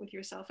with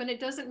yourself. And it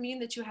doesn't mean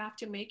that you have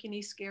to make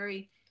any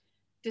scary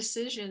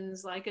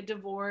decisions like a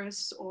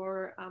divorce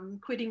or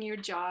quitting your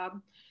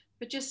job,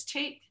 but just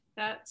take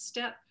that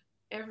step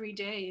every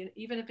day,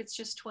 even if it's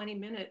just 20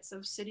 minutes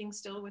of sitting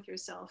still with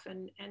yourself.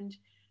 And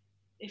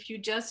if you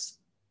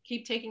just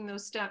keep taking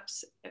those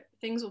steps,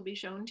 things will be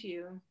shown to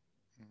you.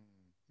 Mm.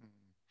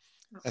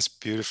 Mm. That's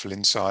beautiful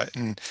insight.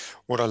 And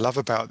what I love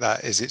about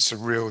that is it's a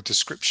real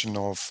description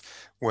of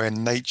where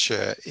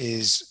nature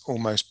is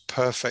almost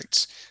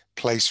perfect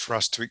place for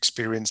us to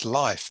experience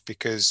life,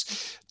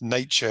 because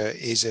nature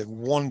is a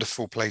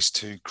wonderful place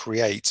to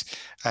create,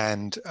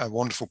 and a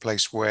wonderful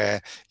place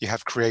where you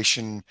have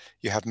creation,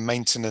 you have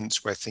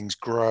maintenance, where things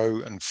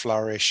grow and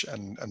flourish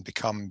and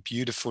become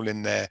beautiful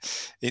in the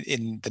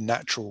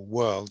natural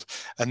world.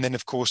 And then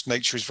of course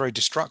nature is very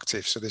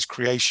destructive. So there's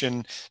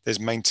creation, there's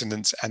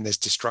maintenance, and there's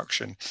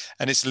destruction.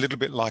 And it's a little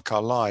bit like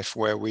our life,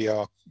 where we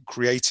are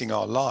creating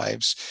our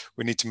lives,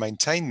 we need to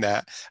maintain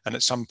that, and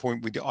at some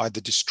point we either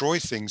destroy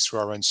things through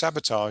our own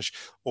sabotage,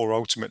 or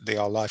ultimately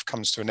our life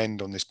comes to an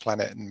end on this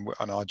planet, and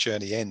our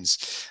journey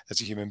ends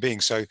as a human being.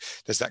 So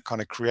there's that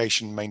kind of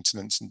creation,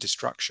 maintenance, and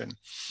destruction.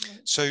 Right.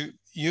 So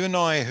you and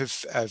I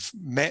have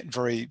met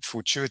very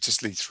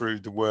fortuitously through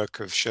the work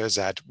of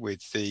Shirzad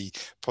with the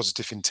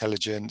positive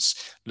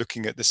intelligence,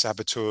 looking at the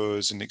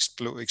saboteurs, and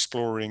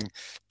exploring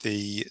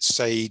the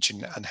sage,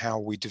 and how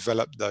we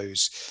develop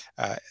those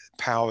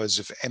powers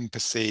of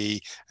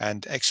empathy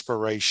and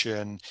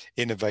exploration,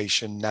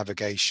 innovation,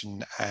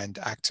 navigation, and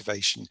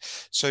activation.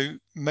 So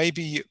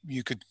maybe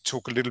you could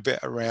talk a little bit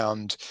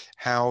around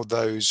how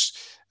those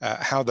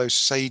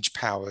sage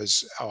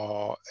powers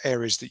are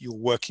areas that you're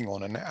working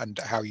on, and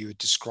how you would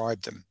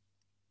describe them.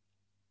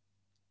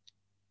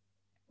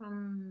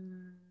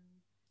 um,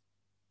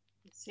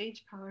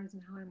 Sage powers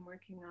and how I'm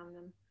working on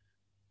them.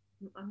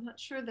 I'm not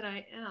sure that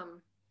I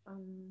am.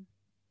 um,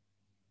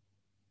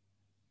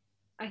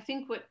 I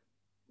think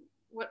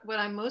what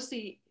I'm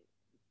mostly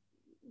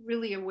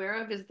really aware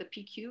of is the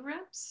PQ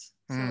reps.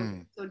 So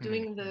Mm, so mm.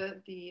 doing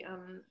the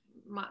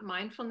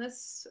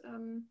mindfulness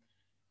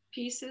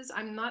pieces.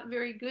 I'm not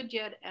very good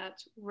yet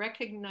at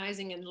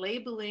recognizing and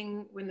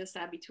labeling when the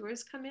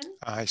saboteurs come in.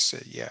 I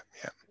see. Yeah,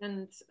 yeah.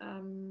 And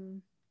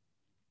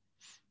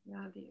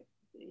yeah,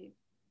 the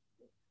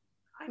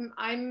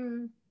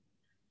I'm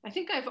I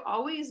think I've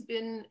always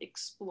been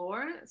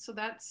explore. So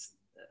that's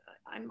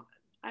I'm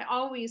I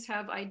always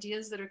have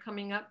ideas that are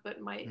coming up,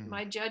 but my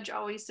Mm, judge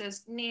always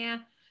says, "Nah,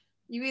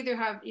 you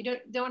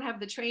don't have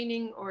the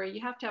training, or you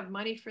have to have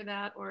money for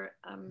that, or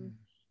mm,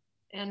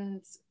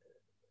 and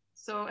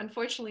so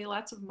unfortunately,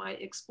 lots of my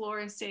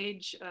explore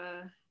sage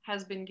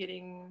has been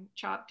getting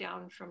chopped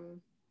down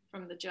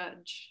from the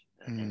judge,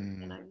 and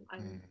Mm,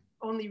 I'm mm.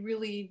 only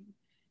really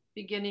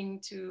beginning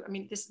to. I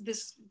mean,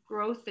 this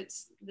growth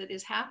that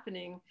is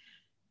happening.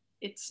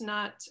 It's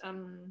not.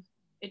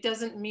 It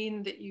doesn't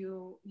mean that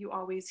you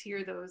always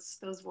hear those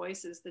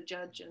voices, the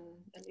judge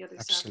and the other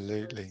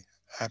Absolutely, saboteurs.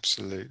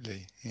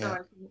 absolutely, So yeah.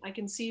 I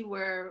can see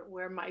where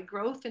my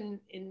growth in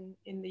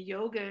the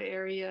yoga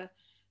area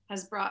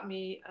has brought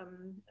me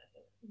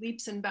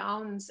leaps and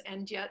bounds,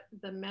 and yet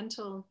the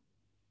mental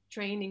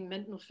training,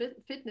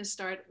 fitness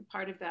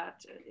part of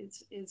that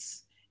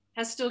is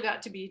has still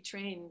got to be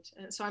trained.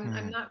 So I'm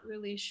Mm. not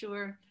really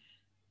sure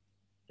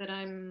that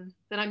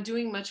I'm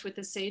doing much with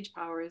the sage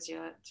powers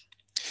yet.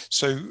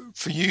 So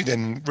for you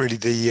then, really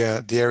the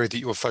area that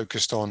you're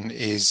focused on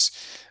is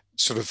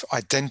sort of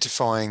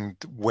identifying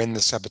when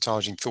the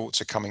sabotaging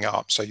thoughts are coming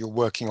up. So you're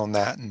working on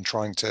that and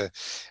trying to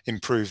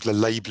improve the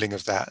labeling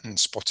of that and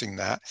spotting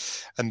that.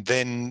 And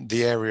then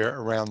the area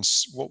around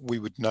what we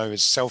would know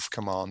as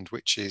self-command,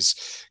 which is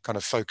kind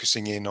of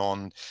focusing in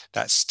on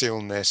that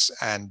stillness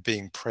and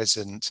being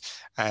present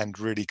and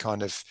really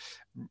kind of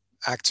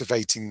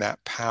activating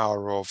that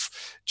power of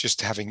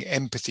just having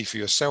empathy for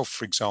yourself,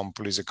 for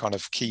example, is a kind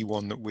of key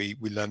one that we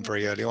learned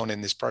very early on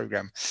in this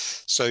program.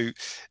 So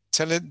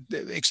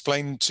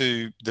explain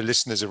to the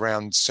listeners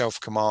around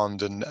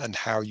self-command and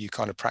how you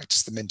kind of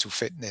practice the mental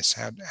fitness.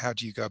 How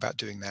do you go about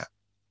doing that?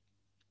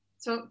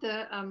 So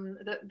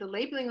the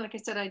labeling, like I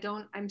said,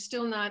 I'm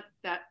still not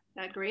that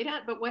great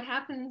at. But what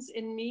happens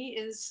in me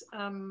is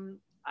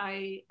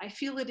I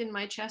feel it in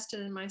my chest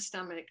and in my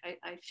stomach.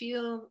 I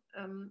feel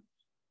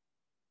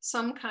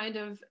some kind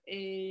of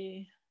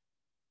a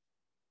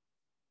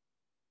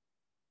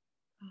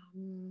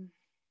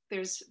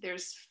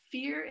there's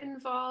fear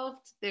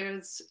involved.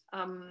 There's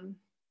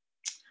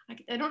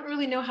I don't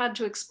really know how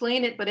to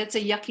explain it, but it's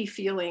a yucky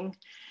feeling.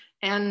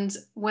 And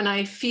when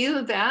I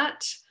feel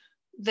that,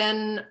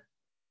 then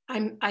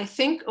I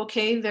think,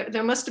 okay,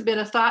 there must have been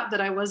a thought that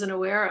I wasn't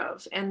aware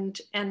of, and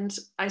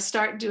I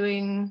start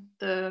doing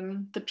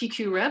the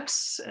PQ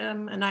reps,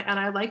 and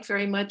I like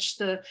very much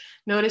the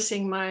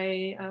noticing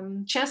my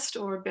chest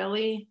or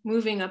belly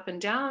moving up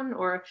and down,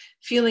 or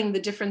feeling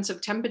the difference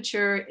of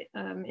temperature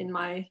in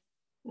my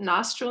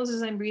nostrils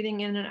as I'm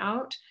breathing in and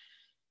out.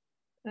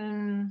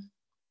 And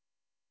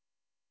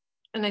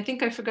I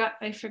think I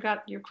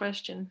forgot your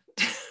question.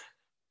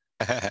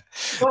 What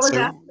was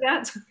so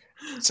that?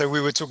 So we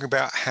were talking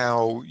about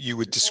how you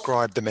would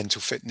describe the mental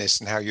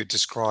fitness and how you'd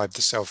describe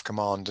the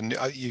self-command, and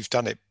you've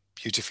done it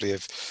beautifully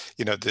of,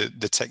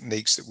 the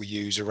techniques that we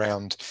use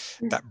around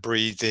that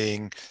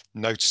breathing,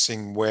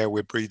 noticing where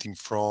we're breathing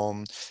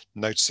from,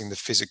 noticing the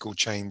physical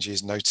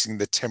changes, noticing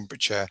the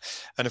temperature.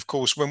 And of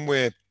course, when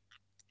we're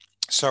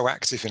so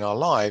active in our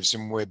lives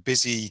and we're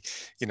busy,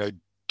 you know,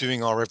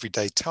 doing our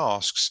everyday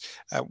tasks,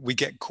 we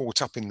get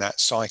caught up in that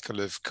cycle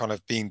of kind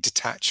of being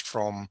detached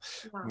from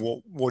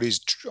Wow. what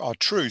is our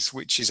truth,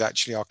 which is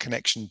actually our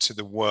connection to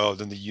the world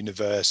and the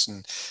universe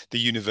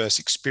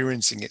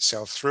experiencing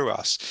itself through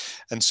us.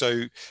 And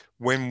so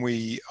when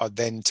we are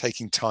then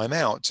taking time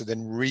out to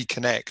then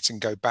reconnect and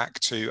go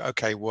back to,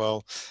 okay,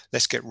 well,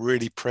 let's get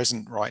really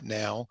present right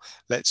now.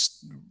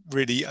 Let's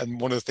really, and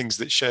one of the things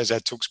that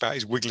Sherzad talks about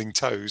is wiggling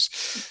toes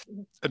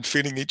and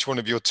feeling each one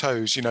of your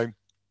toes.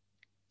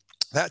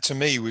 That to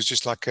me was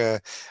just like I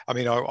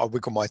mean, I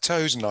wiggle my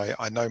toes and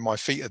I know my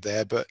feet are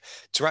there, but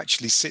to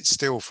actually sit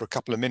still for a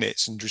couple of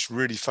minutes and just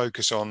really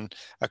focus on,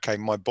 okay,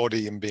 my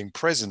body and being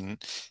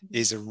present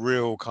is a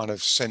real kind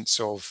of sense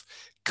of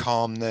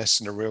calmness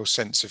and a real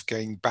sense of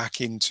getting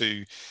back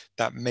into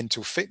that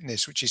mental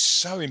fitness, which is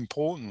so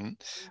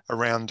important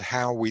around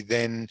how we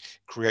then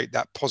create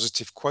that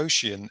positive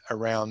quotient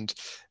around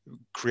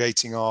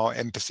creating our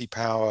empathy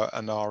power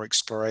and our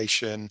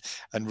exploration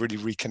and really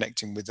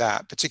reconnecting with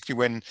that, particularly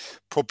when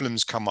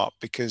problems come up,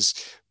 because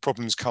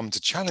problems come to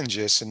challenge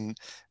us, and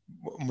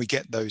we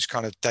get those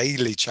kind of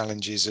daily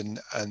challenges and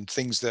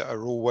things that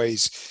are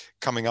always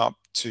coming up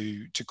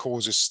to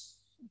cause us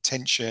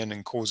tension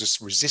and cause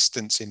us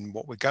resistance in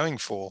what we're going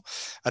for.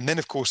 And then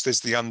of course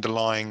there's the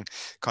underlying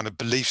kind of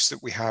beliefs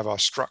that we have, our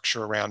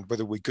structure around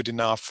whether we're good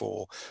enough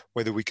or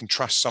whether we can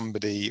trust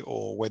somebody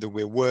or whether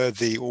we're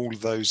worthy. All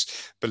of those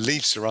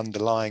beliefs are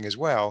underlying as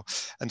well.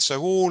 And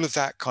so all of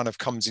that kind of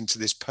comes into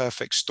this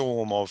perfect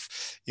storm of,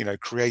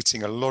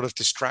 creating a lot of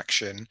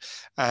distraction,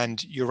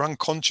 and your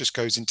unconscious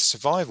goes into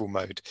survival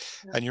mode.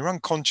 Yeah. And your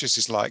unconscious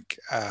is like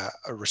a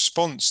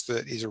response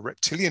that is a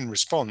reptilian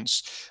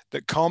response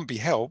that can't be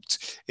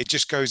helped. It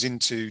just goes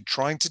into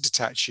trying to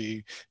detach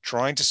you,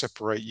 trying to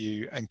separate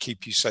you and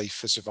keep you safe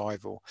for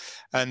survival.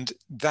 And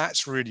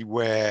that's really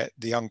where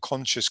the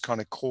unconscious kind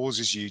of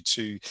causes you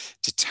to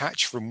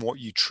detach from what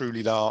you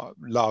truly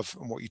love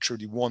and what you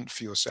truly want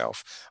for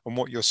yourself and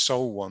what your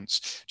soul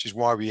wants, which is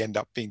why we end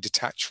up being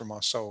detached from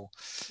our soul.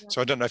 Yeah.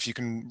 So I don't know if you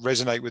can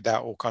resonate with that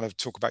or kind of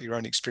talk about your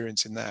own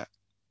experience in that.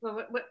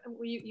 Well, what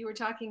you were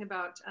talking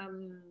about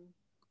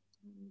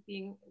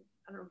being,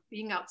 I don't know,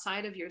 being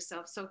outside of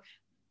yourself. So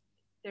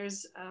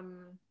there's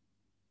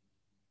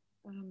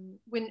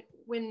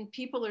when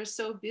people are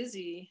so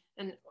busy,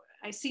 and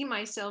I see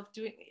myself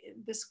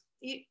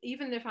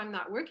even if I'm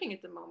not working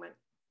at the moment,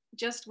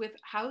 just with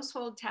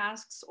household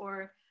tasks,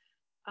 or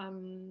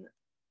um,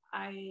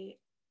 I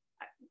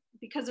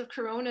because of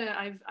Corona,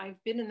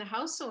 I've been in the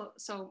house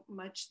so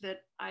much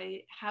that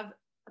I have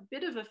a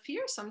bit of a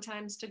fear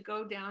sometimes to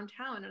go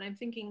downtown, and I'm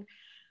thinking,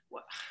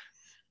 what,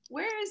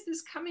 where is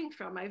this coming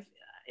from?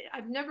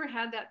 I've never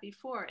had that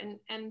before,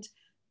 and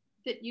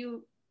that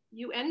you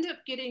end up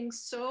getting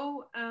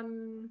so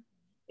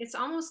it's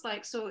almost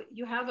like, so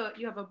you have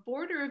a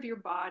border of your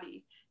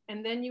body,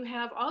 and then you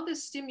have all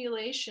this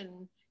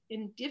stimulation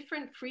in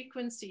different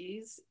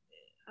frequencies,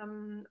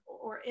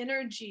 or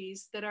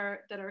energies that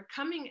are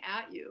coming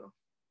at you,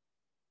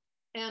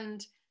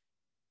 and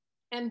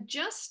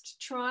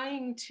just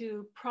trying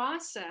to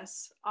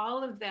process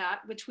all of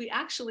that, which we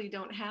actually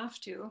don't have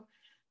to,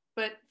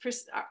 but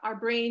our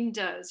brain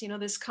does,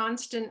 this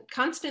constant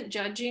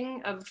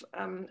judging of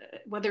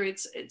whether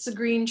it's a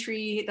green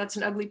tree, that's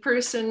an ugly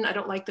person, I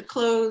don't like the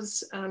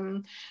clothes,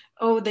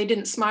 oh, they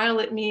didn't smile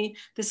at me.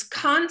 This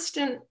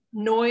constant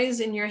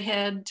noise in your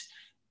head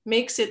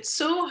makes it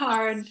so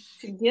hard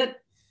to get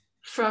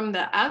from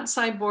the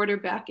outside border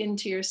back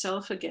into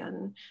yourself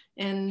again.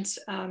 And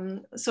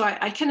so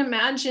I can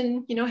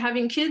imagine,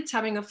 having kids,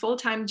 having a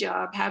full-time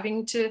job,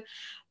 having to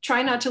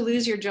try not to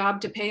lose your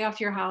job to pay off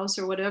your house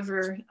or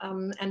whatever,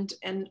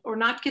 and or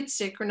not get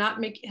sick, or not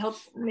make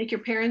your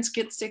parents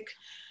get sick,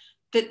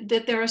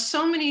 that there are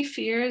so many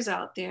fears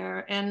out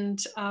there,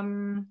 and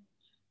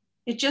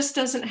it just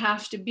doesn't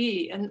have to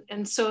be.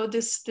 And so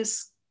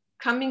this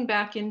coming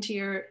back into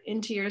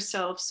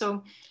yourself.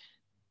 So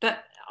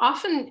that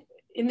often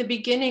in the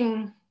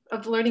beginning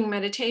of learning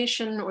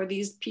meditation or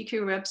these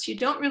PQ reps, you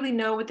don't really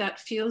know what that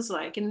feels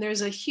like. And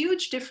there's a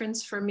huge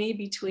difference for me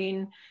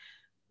between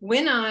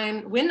when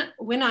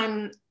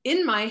I'm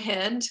in my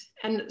head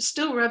and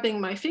still rubbing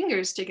my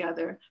fingers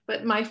together,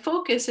 but my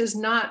focus is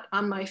not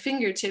on my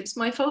fingertips.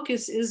 My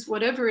focus is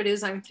whatever it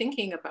is I'm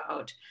thinking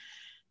about.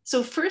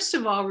 So first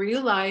of all,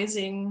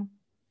 realizing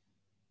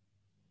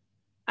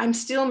I'm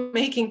still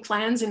making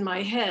plans in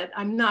my head.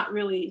 I'm not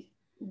really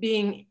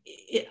being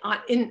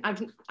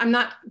I'm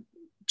not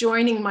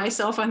joining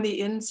myself on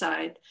the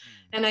inside.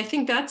 And I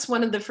think that's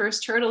one of the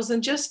first hurdles.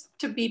 And just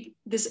to be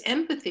this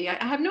empathy,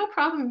 I have no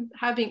problem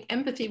having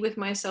empathy with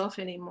myself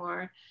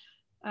anymore.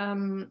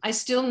 I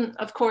still,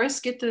 of course,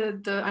 get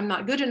the I'm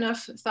not good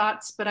enough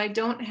thoughts, but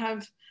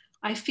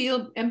I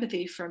feel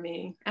empathy for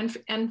me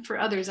and for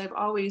others. I've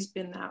always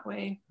been that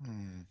way.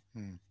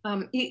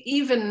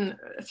 Even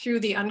through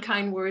the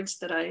unkind words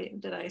that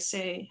I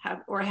say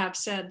have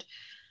said.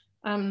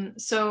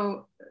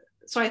 So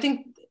I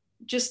think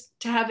just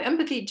to have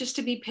empathy, just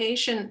to be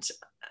patient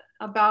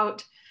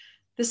about,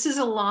 this is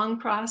a long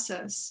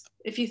process.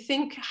 If you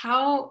think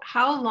how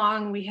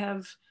long we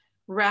have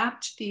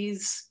wrapped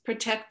these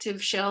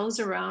protective shells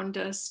around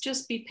us,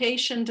 just be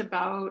patient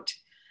about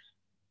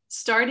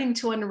starting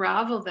to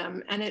unravel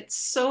them. And it's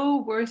so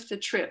worth the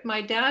trip.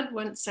 My dad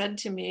once said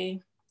to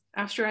me,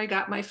 after I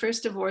got my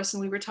first divorce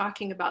and we were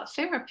talking about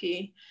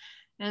therapy,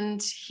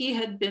 and he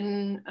had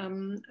been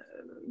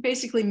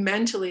basically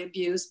mentally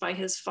abused by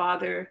his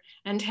father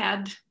and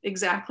had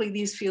exactly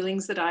these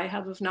feelings that I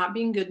have of not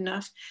being good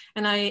enough.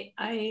 And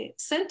I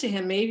said to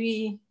him,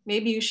 maybe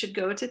you should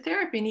go to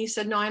therapy. And he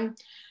said, no,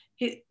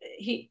 he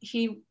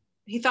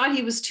thought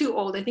he was too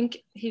old. I think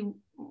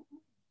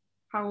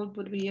how old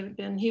would we have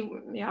been?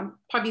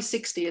 Probably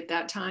 60 at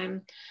that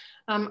time.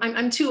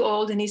 I'm too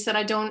old. And he said,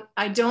 I don't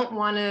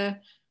want to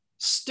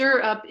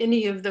stir up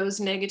any of those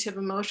negative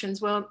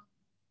emotions. Well,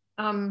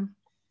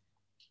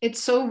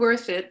 it's so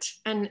worth it,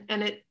 and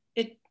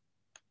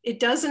it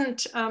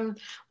doesn't,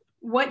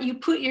 what you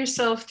put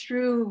yourself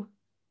through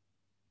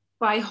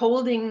by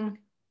holding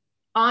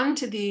on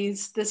to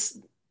this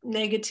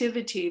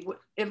negativity,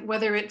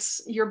 whether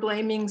it's you're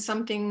blaming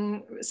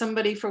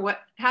somebody for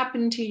what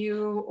happened to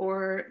you,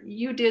 or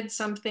you did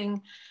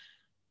something,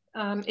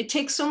 it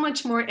takes so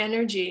much more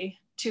energy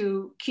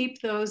to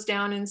keep those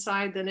down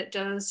inside than it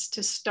does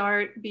to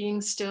start being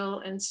still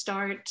and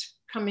start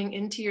coming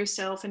into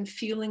yourself and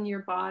feeling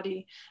your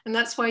body. And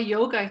that's why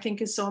yoga, I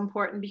think, is so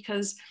important,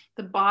 because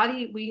the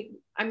body,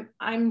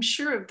 I'm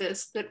sure of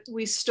this, that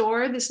we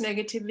store this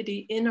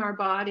negativity in our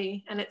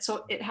body, and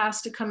it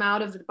has to come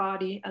out of the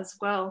body as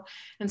well.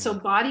 And so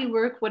body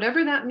work,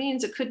 whatever that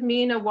means, it could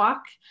mean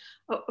a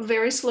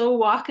very slow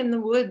walk in the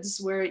woods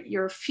where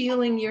you're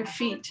feeling your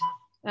feet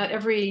at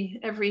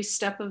every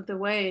step of the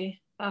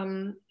way.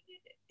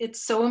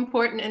 It's so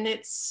important. And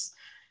it's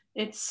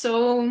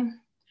so,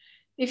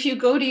 if you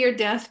go to your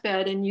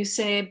deathbed and you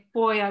say,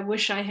 boy, I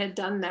wish I had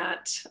done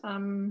that,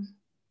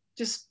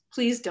 just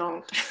please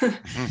don't.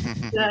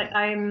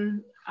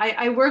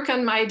 I work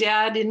on my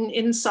dad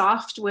in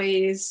soft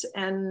ways,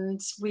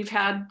 and we've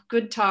had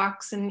good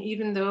talks. And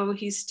even though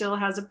he still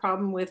has a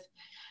problem with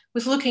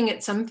looking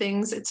at some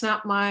things, it's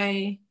not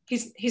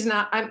he's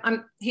not,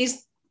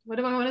 what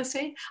do I want to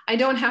say? I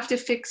don't have to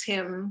fix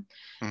him.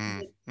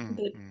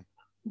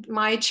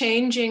 My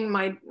changing,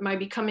 my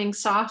becoming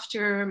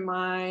softer,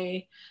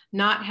 my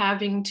not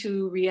having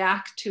to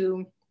react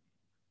to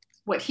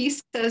what he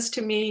says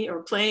to me,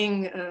 or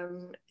playing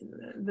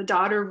the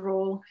daughter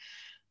role,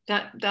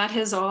 that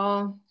has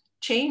all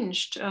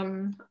changed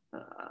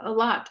a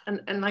lot.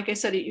 And like I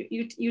said,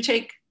 you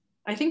take,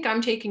 I think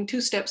I'm taking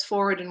 2 steps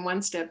forward and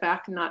 1 step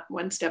back, not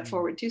 1 step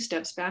forward, 2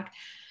 steps back.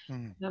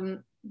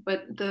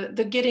 But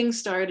the getting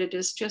started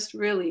is just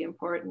really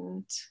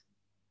important.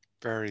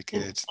 Very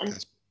good.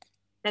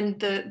 And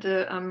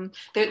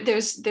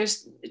there's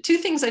 2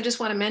 things I just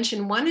want to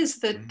mention. One is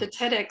the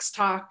TEDx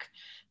talk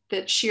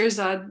that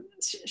Shirzad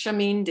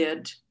Shamin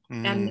did.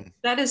 And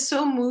that is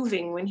so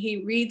moving when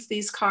he reads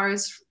these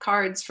cards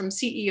from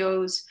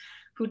CEOs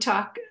who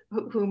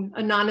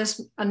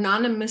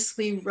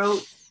anonymously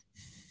wrote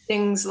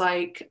things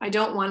like, I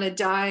don't want to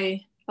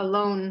die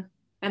alone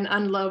and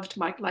unloved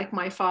like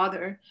my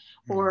father,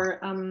 or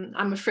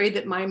I'm afraid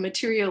that my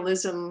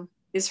materialism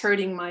is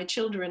hurting my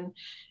children.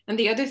 And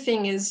the other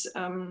thing is,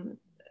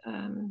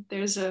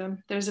 there's a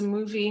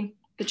movie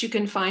that you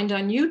can find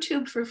on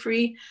YouTube for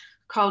free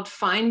called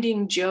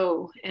Finding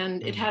Joe,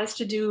 and it has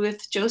to do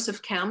with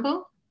Joseph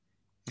Campbell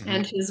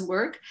and his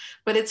work,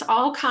 but it's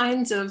all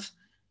kinds of,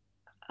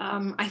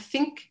 I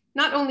think,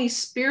 not only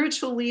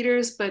spiritual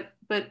leaders, but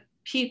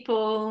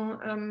people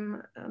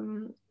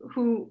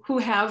who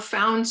have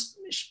found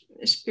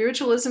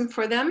spiritualism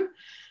for them,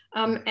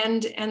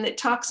 and it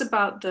talks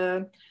about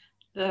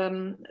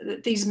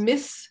these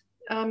myth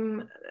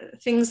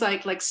things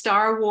like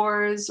Star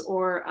Wars,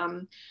 or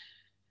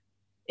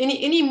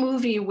any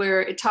movie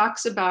where it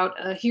talks about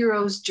a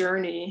hero's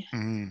journey.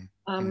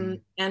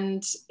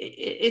 And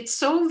it's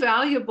so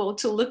valuable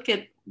to look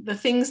at the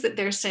things that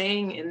they're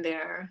saying in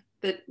there,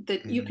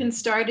 that you can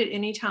start at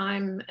any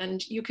time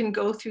and you can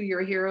go through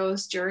your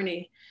hero's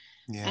journey.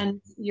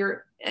 And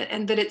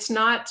that it's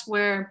not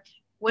where,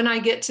 when I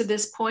get to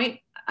this point,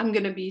 I'm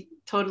going to be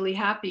totally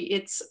happy.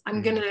 It's,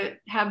 I'm going to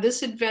have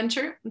this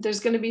adventure. There's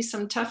going to be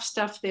some tough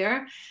stuff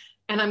there,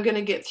 and I'm going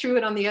to get through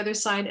it on the other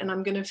side, and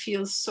I'm going to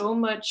feel so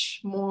much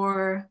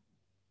more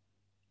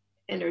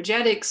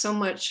energetic, so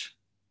much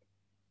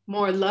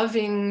more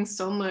loving,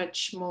 so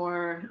much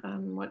more,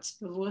 what's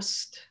the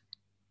worst,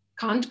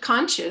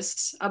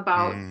 conscious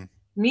about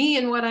me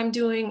and what I'm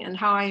doing and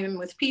how I am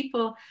with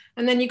people.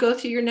 And then you go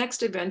through your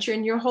next adventure,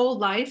 and your whole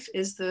life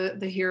is the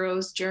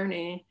hero's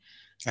journey.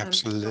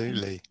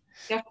 Absolutely.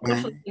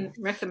 Definitely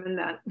recommend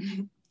that.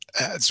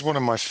 It's one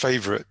of my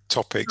favorite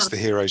topics, the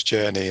hero's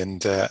journey,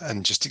 and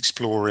just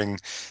exploring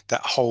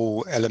that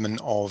whole element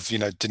of,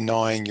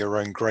 denying your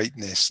own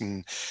greatness.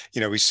 And,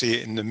 we see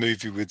it in the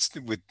movie with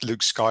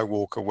Luke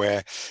Skywalker,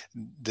 where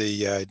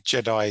the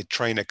Jedi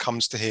trainer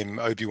comes to him,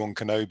 Obi-Wan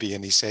Kenobi,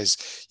 and he says,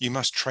 you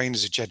must train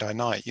as a Jedi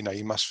Knight,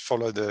 you must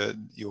follow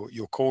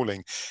your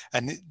calling.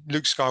 And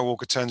Luke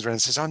Skywalker turns around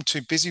and says, I'm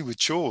too busy with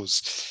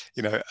chores,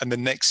 and the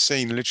next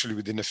scene, literally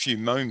within a few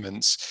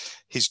moments,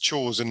 his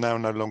chores are now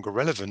no longer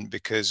relevant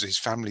because his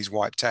family's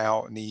wiped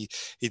out, and he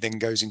then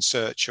goes in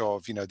search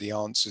of, the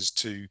answers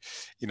to,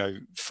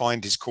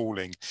 find his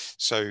calling.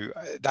 So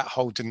that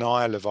whole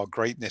denial of our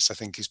greatness, I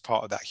think, is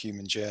part of that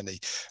human journey.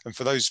 And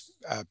for those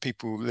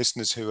people,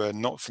 listeners, who are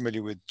not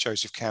familiar with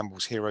Joseph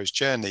Campbell's hero's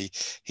journey,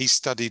 he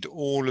studied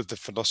all of the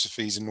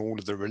philosophies and all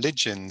of the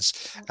religions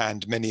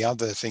and many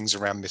other things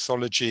around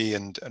mythology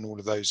and all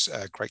of those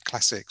great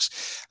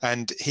classics.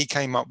 And he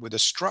came up with a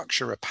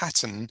structure, a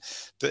pattern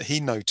that he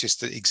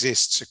noticed that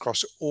exists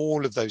across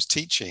all of those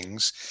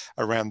teachings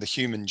around the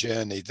human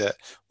journey, that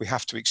we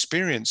have to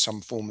experience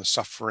some form of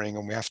suffering,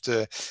 and we have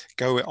to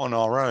go it on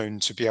our own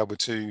to be able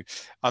to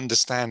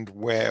understand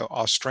where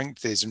our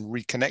strength is and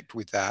reconnect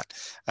with that,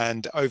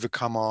 and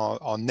overcome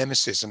our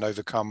nemesis, and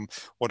overcome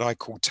what I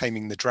call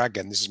taming the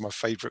dragon. This is my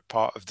favorite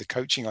part of the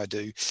coaching I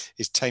do,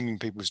 is taming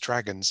people's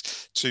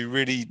dragons, to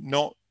really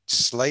not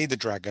slay the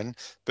dragon,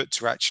 but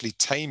to actually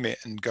tame it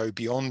and go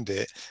beyond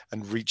it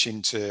and reach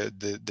into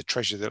the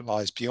treasure that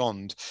lies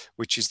beyond,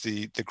 which is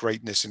the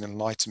greatness and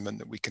enlightenment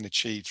that we can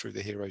achieve through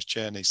the hero's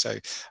journey. So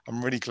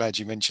I'm really glad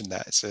you mentioned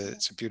that.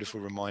 It's a beautiful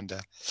reminder.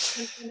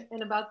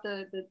 And about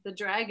the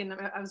dragon,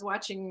 I was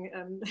watching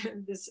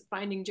this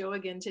Finding Joe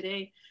again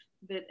today.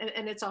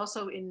 And it's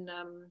also in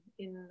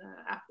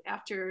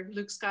after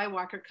Luke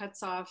Skywalker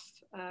cuts off,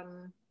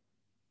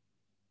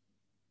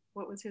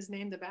 what was his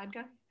name, the bad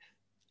guy?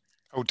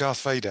 Oh,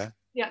 Darth Vader.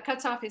 Yeah,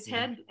 cuts off his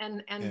head,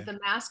 and the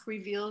mask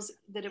reveals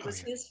that it was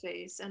his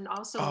face. And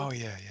also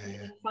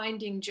in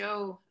Finding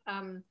Joe,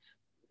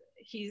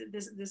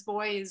 this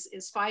boy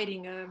is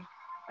fighting a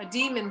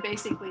demon,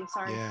 basically.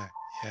 Sorry.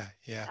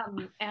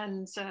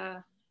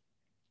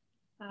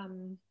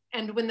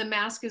 And when the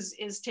mask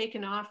is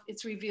taken off,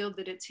 it's revealed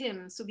that it's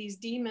him. So these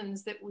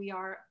demons that we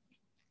are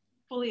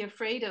fully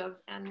afraid of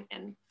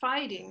and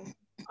fighting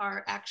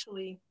are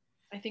actually,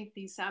 I think,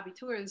 these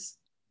saboteurs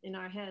in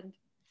our head.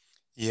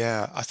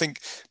 Yeah, I think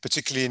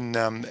particularly in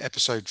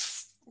episode,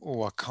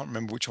 I can't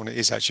remember which one it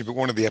is actually, but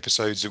one of the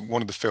episodes of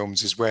one of the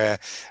films is where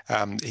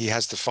he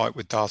has the fight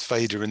with Darth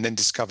Vader and then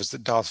discovers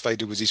that Darth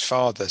Vader was his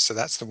father. So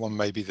that's the one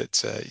maybe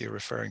that you're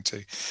referring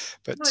to.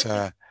 But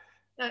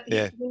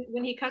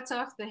when he cuts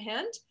off the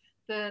head,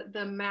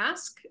 the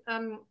mask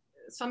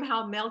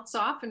somehow melts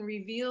off and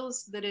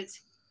reveals that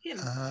it's him.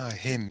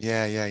 Him.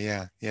 Yeah,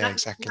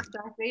 exactly. Not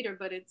Darth Vader,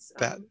 but it's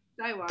That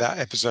Skywalker. that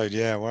episode,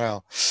 yeah,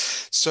 wow.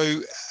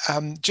 So,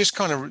 just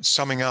kind of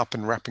summing up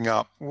and wrapping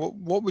up,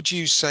 what would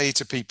you say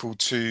to people,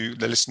 to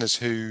the listeners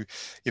who,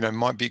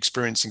 might be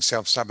experiencing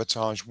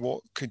self-sabotage?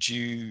 What could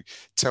you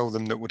tell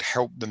them that would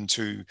help them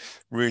to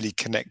really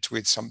connect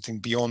with something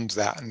beyond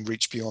that and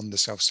reach beyond the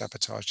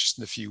self-sabotage, just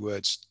in a few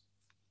words?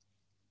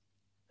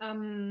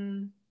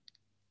 Um,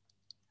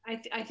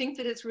 I think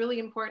that it's really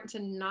important to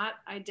not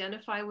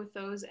identify with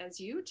those as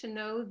you, to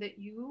know that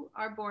you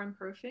are born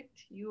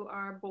perfect. You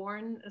are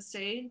born a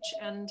sage,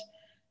 and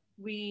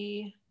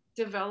we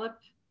develop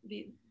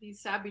these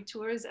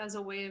saboteurs as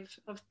a way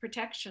of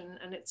protection,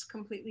 and it's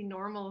completely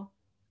normal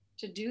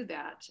to do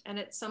that. And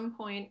at some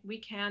point, we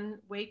can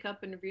wake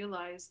up and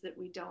realize that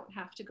we don't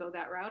have to go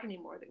that route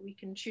anymore, that we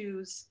can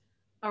choose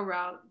a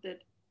route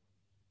that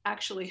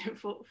actually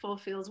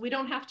fulfills. We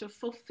don't have to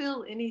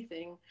fulfill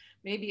anything,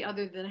 maybe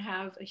other than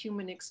have a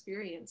human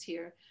experience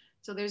here.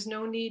 So there's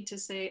no need to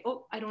say,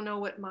 oh, I don't know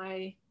what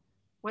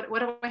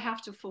do I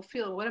have to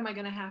fulfill? What am I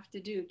going to have to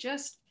do?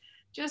 Just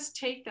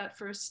take that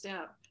first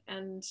step.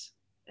 And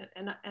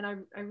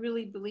I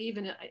really believe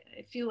in it.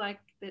 I feel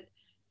like that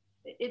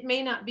it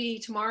may not be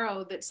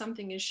tomorrow that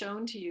something is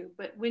shown to you,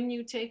 but when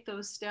you take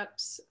those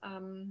steps,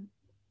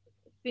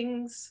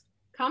 things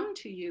come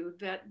to you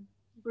that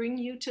bring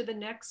you to the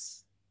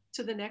next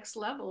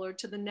level, or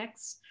to the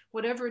next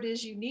whatever it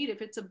is you need.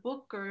 If it's a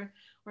book or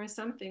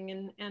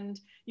something, and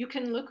you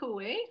can look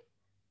away,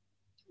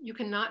 you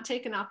cannot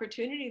take an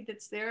opportunity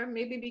that's there,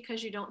 maybe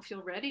because you don't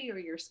feel ready, or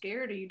you're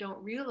scared, or you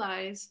don't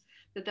realize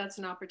that that's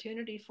an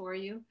opportunity for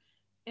you,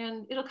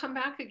 and it'll come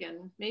back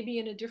again, maybe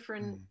in a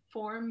different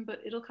form,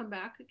 but it'll come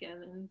back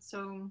again. And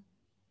so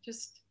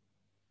just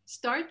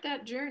start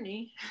that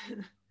journey.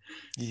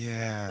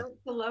 Yeah.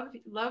 To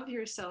love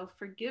yourself,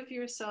 forgive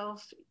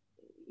yourself,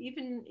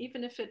 even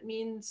if it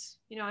means,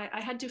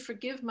 I had to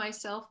forgive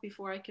myself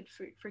before I could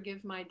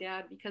forgive my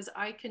dad, because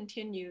I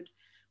continued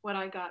what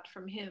I got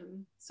from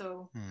him.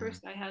 So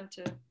first I had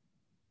to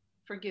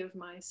forgive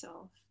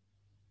myself.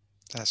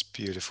 That's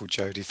beautiful,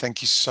 Jody.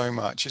 Thank you so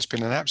much. It's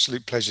been an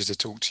absolute pleasure to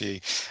talk to you.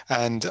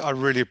 And I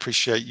really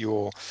appreciate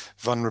your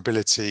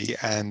vulnerability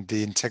and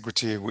the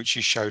integrity of which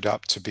you showed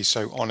up, to be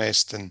so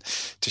honest and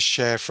to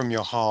share from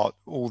your heart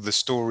all the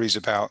stories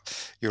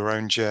about your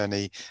own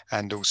journey,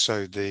 and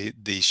also the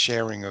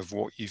sharing of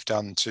what you've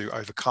done to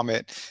overcome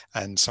it,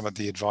 and some of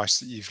the advice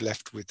that you've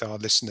left with our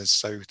listeners.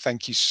 So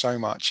thank you so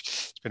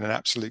much. It's been an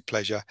absolute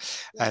pleasure.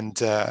 And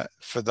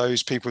for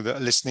those people that are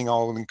listening,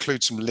 I'll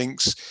include some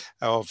links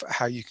of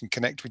how you can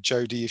connect with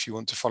Jody if you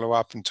want to follow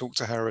up and talk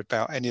to her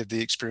about any of the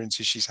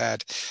experiences she's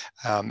had.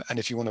 And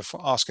if you want to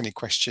ask any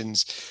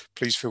questions,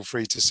 please feel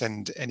free to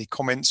send any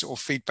comments or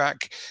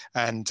feedback.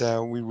 And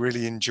we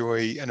really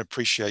enjoy and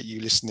appreciate you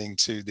listening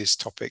to this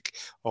topic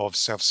of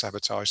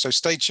self-sabotage. So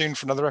stay tuned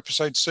for another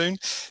episode soon.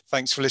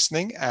 Thanks for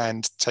listening,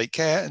 and take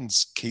care, and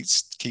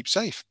keep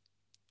safe.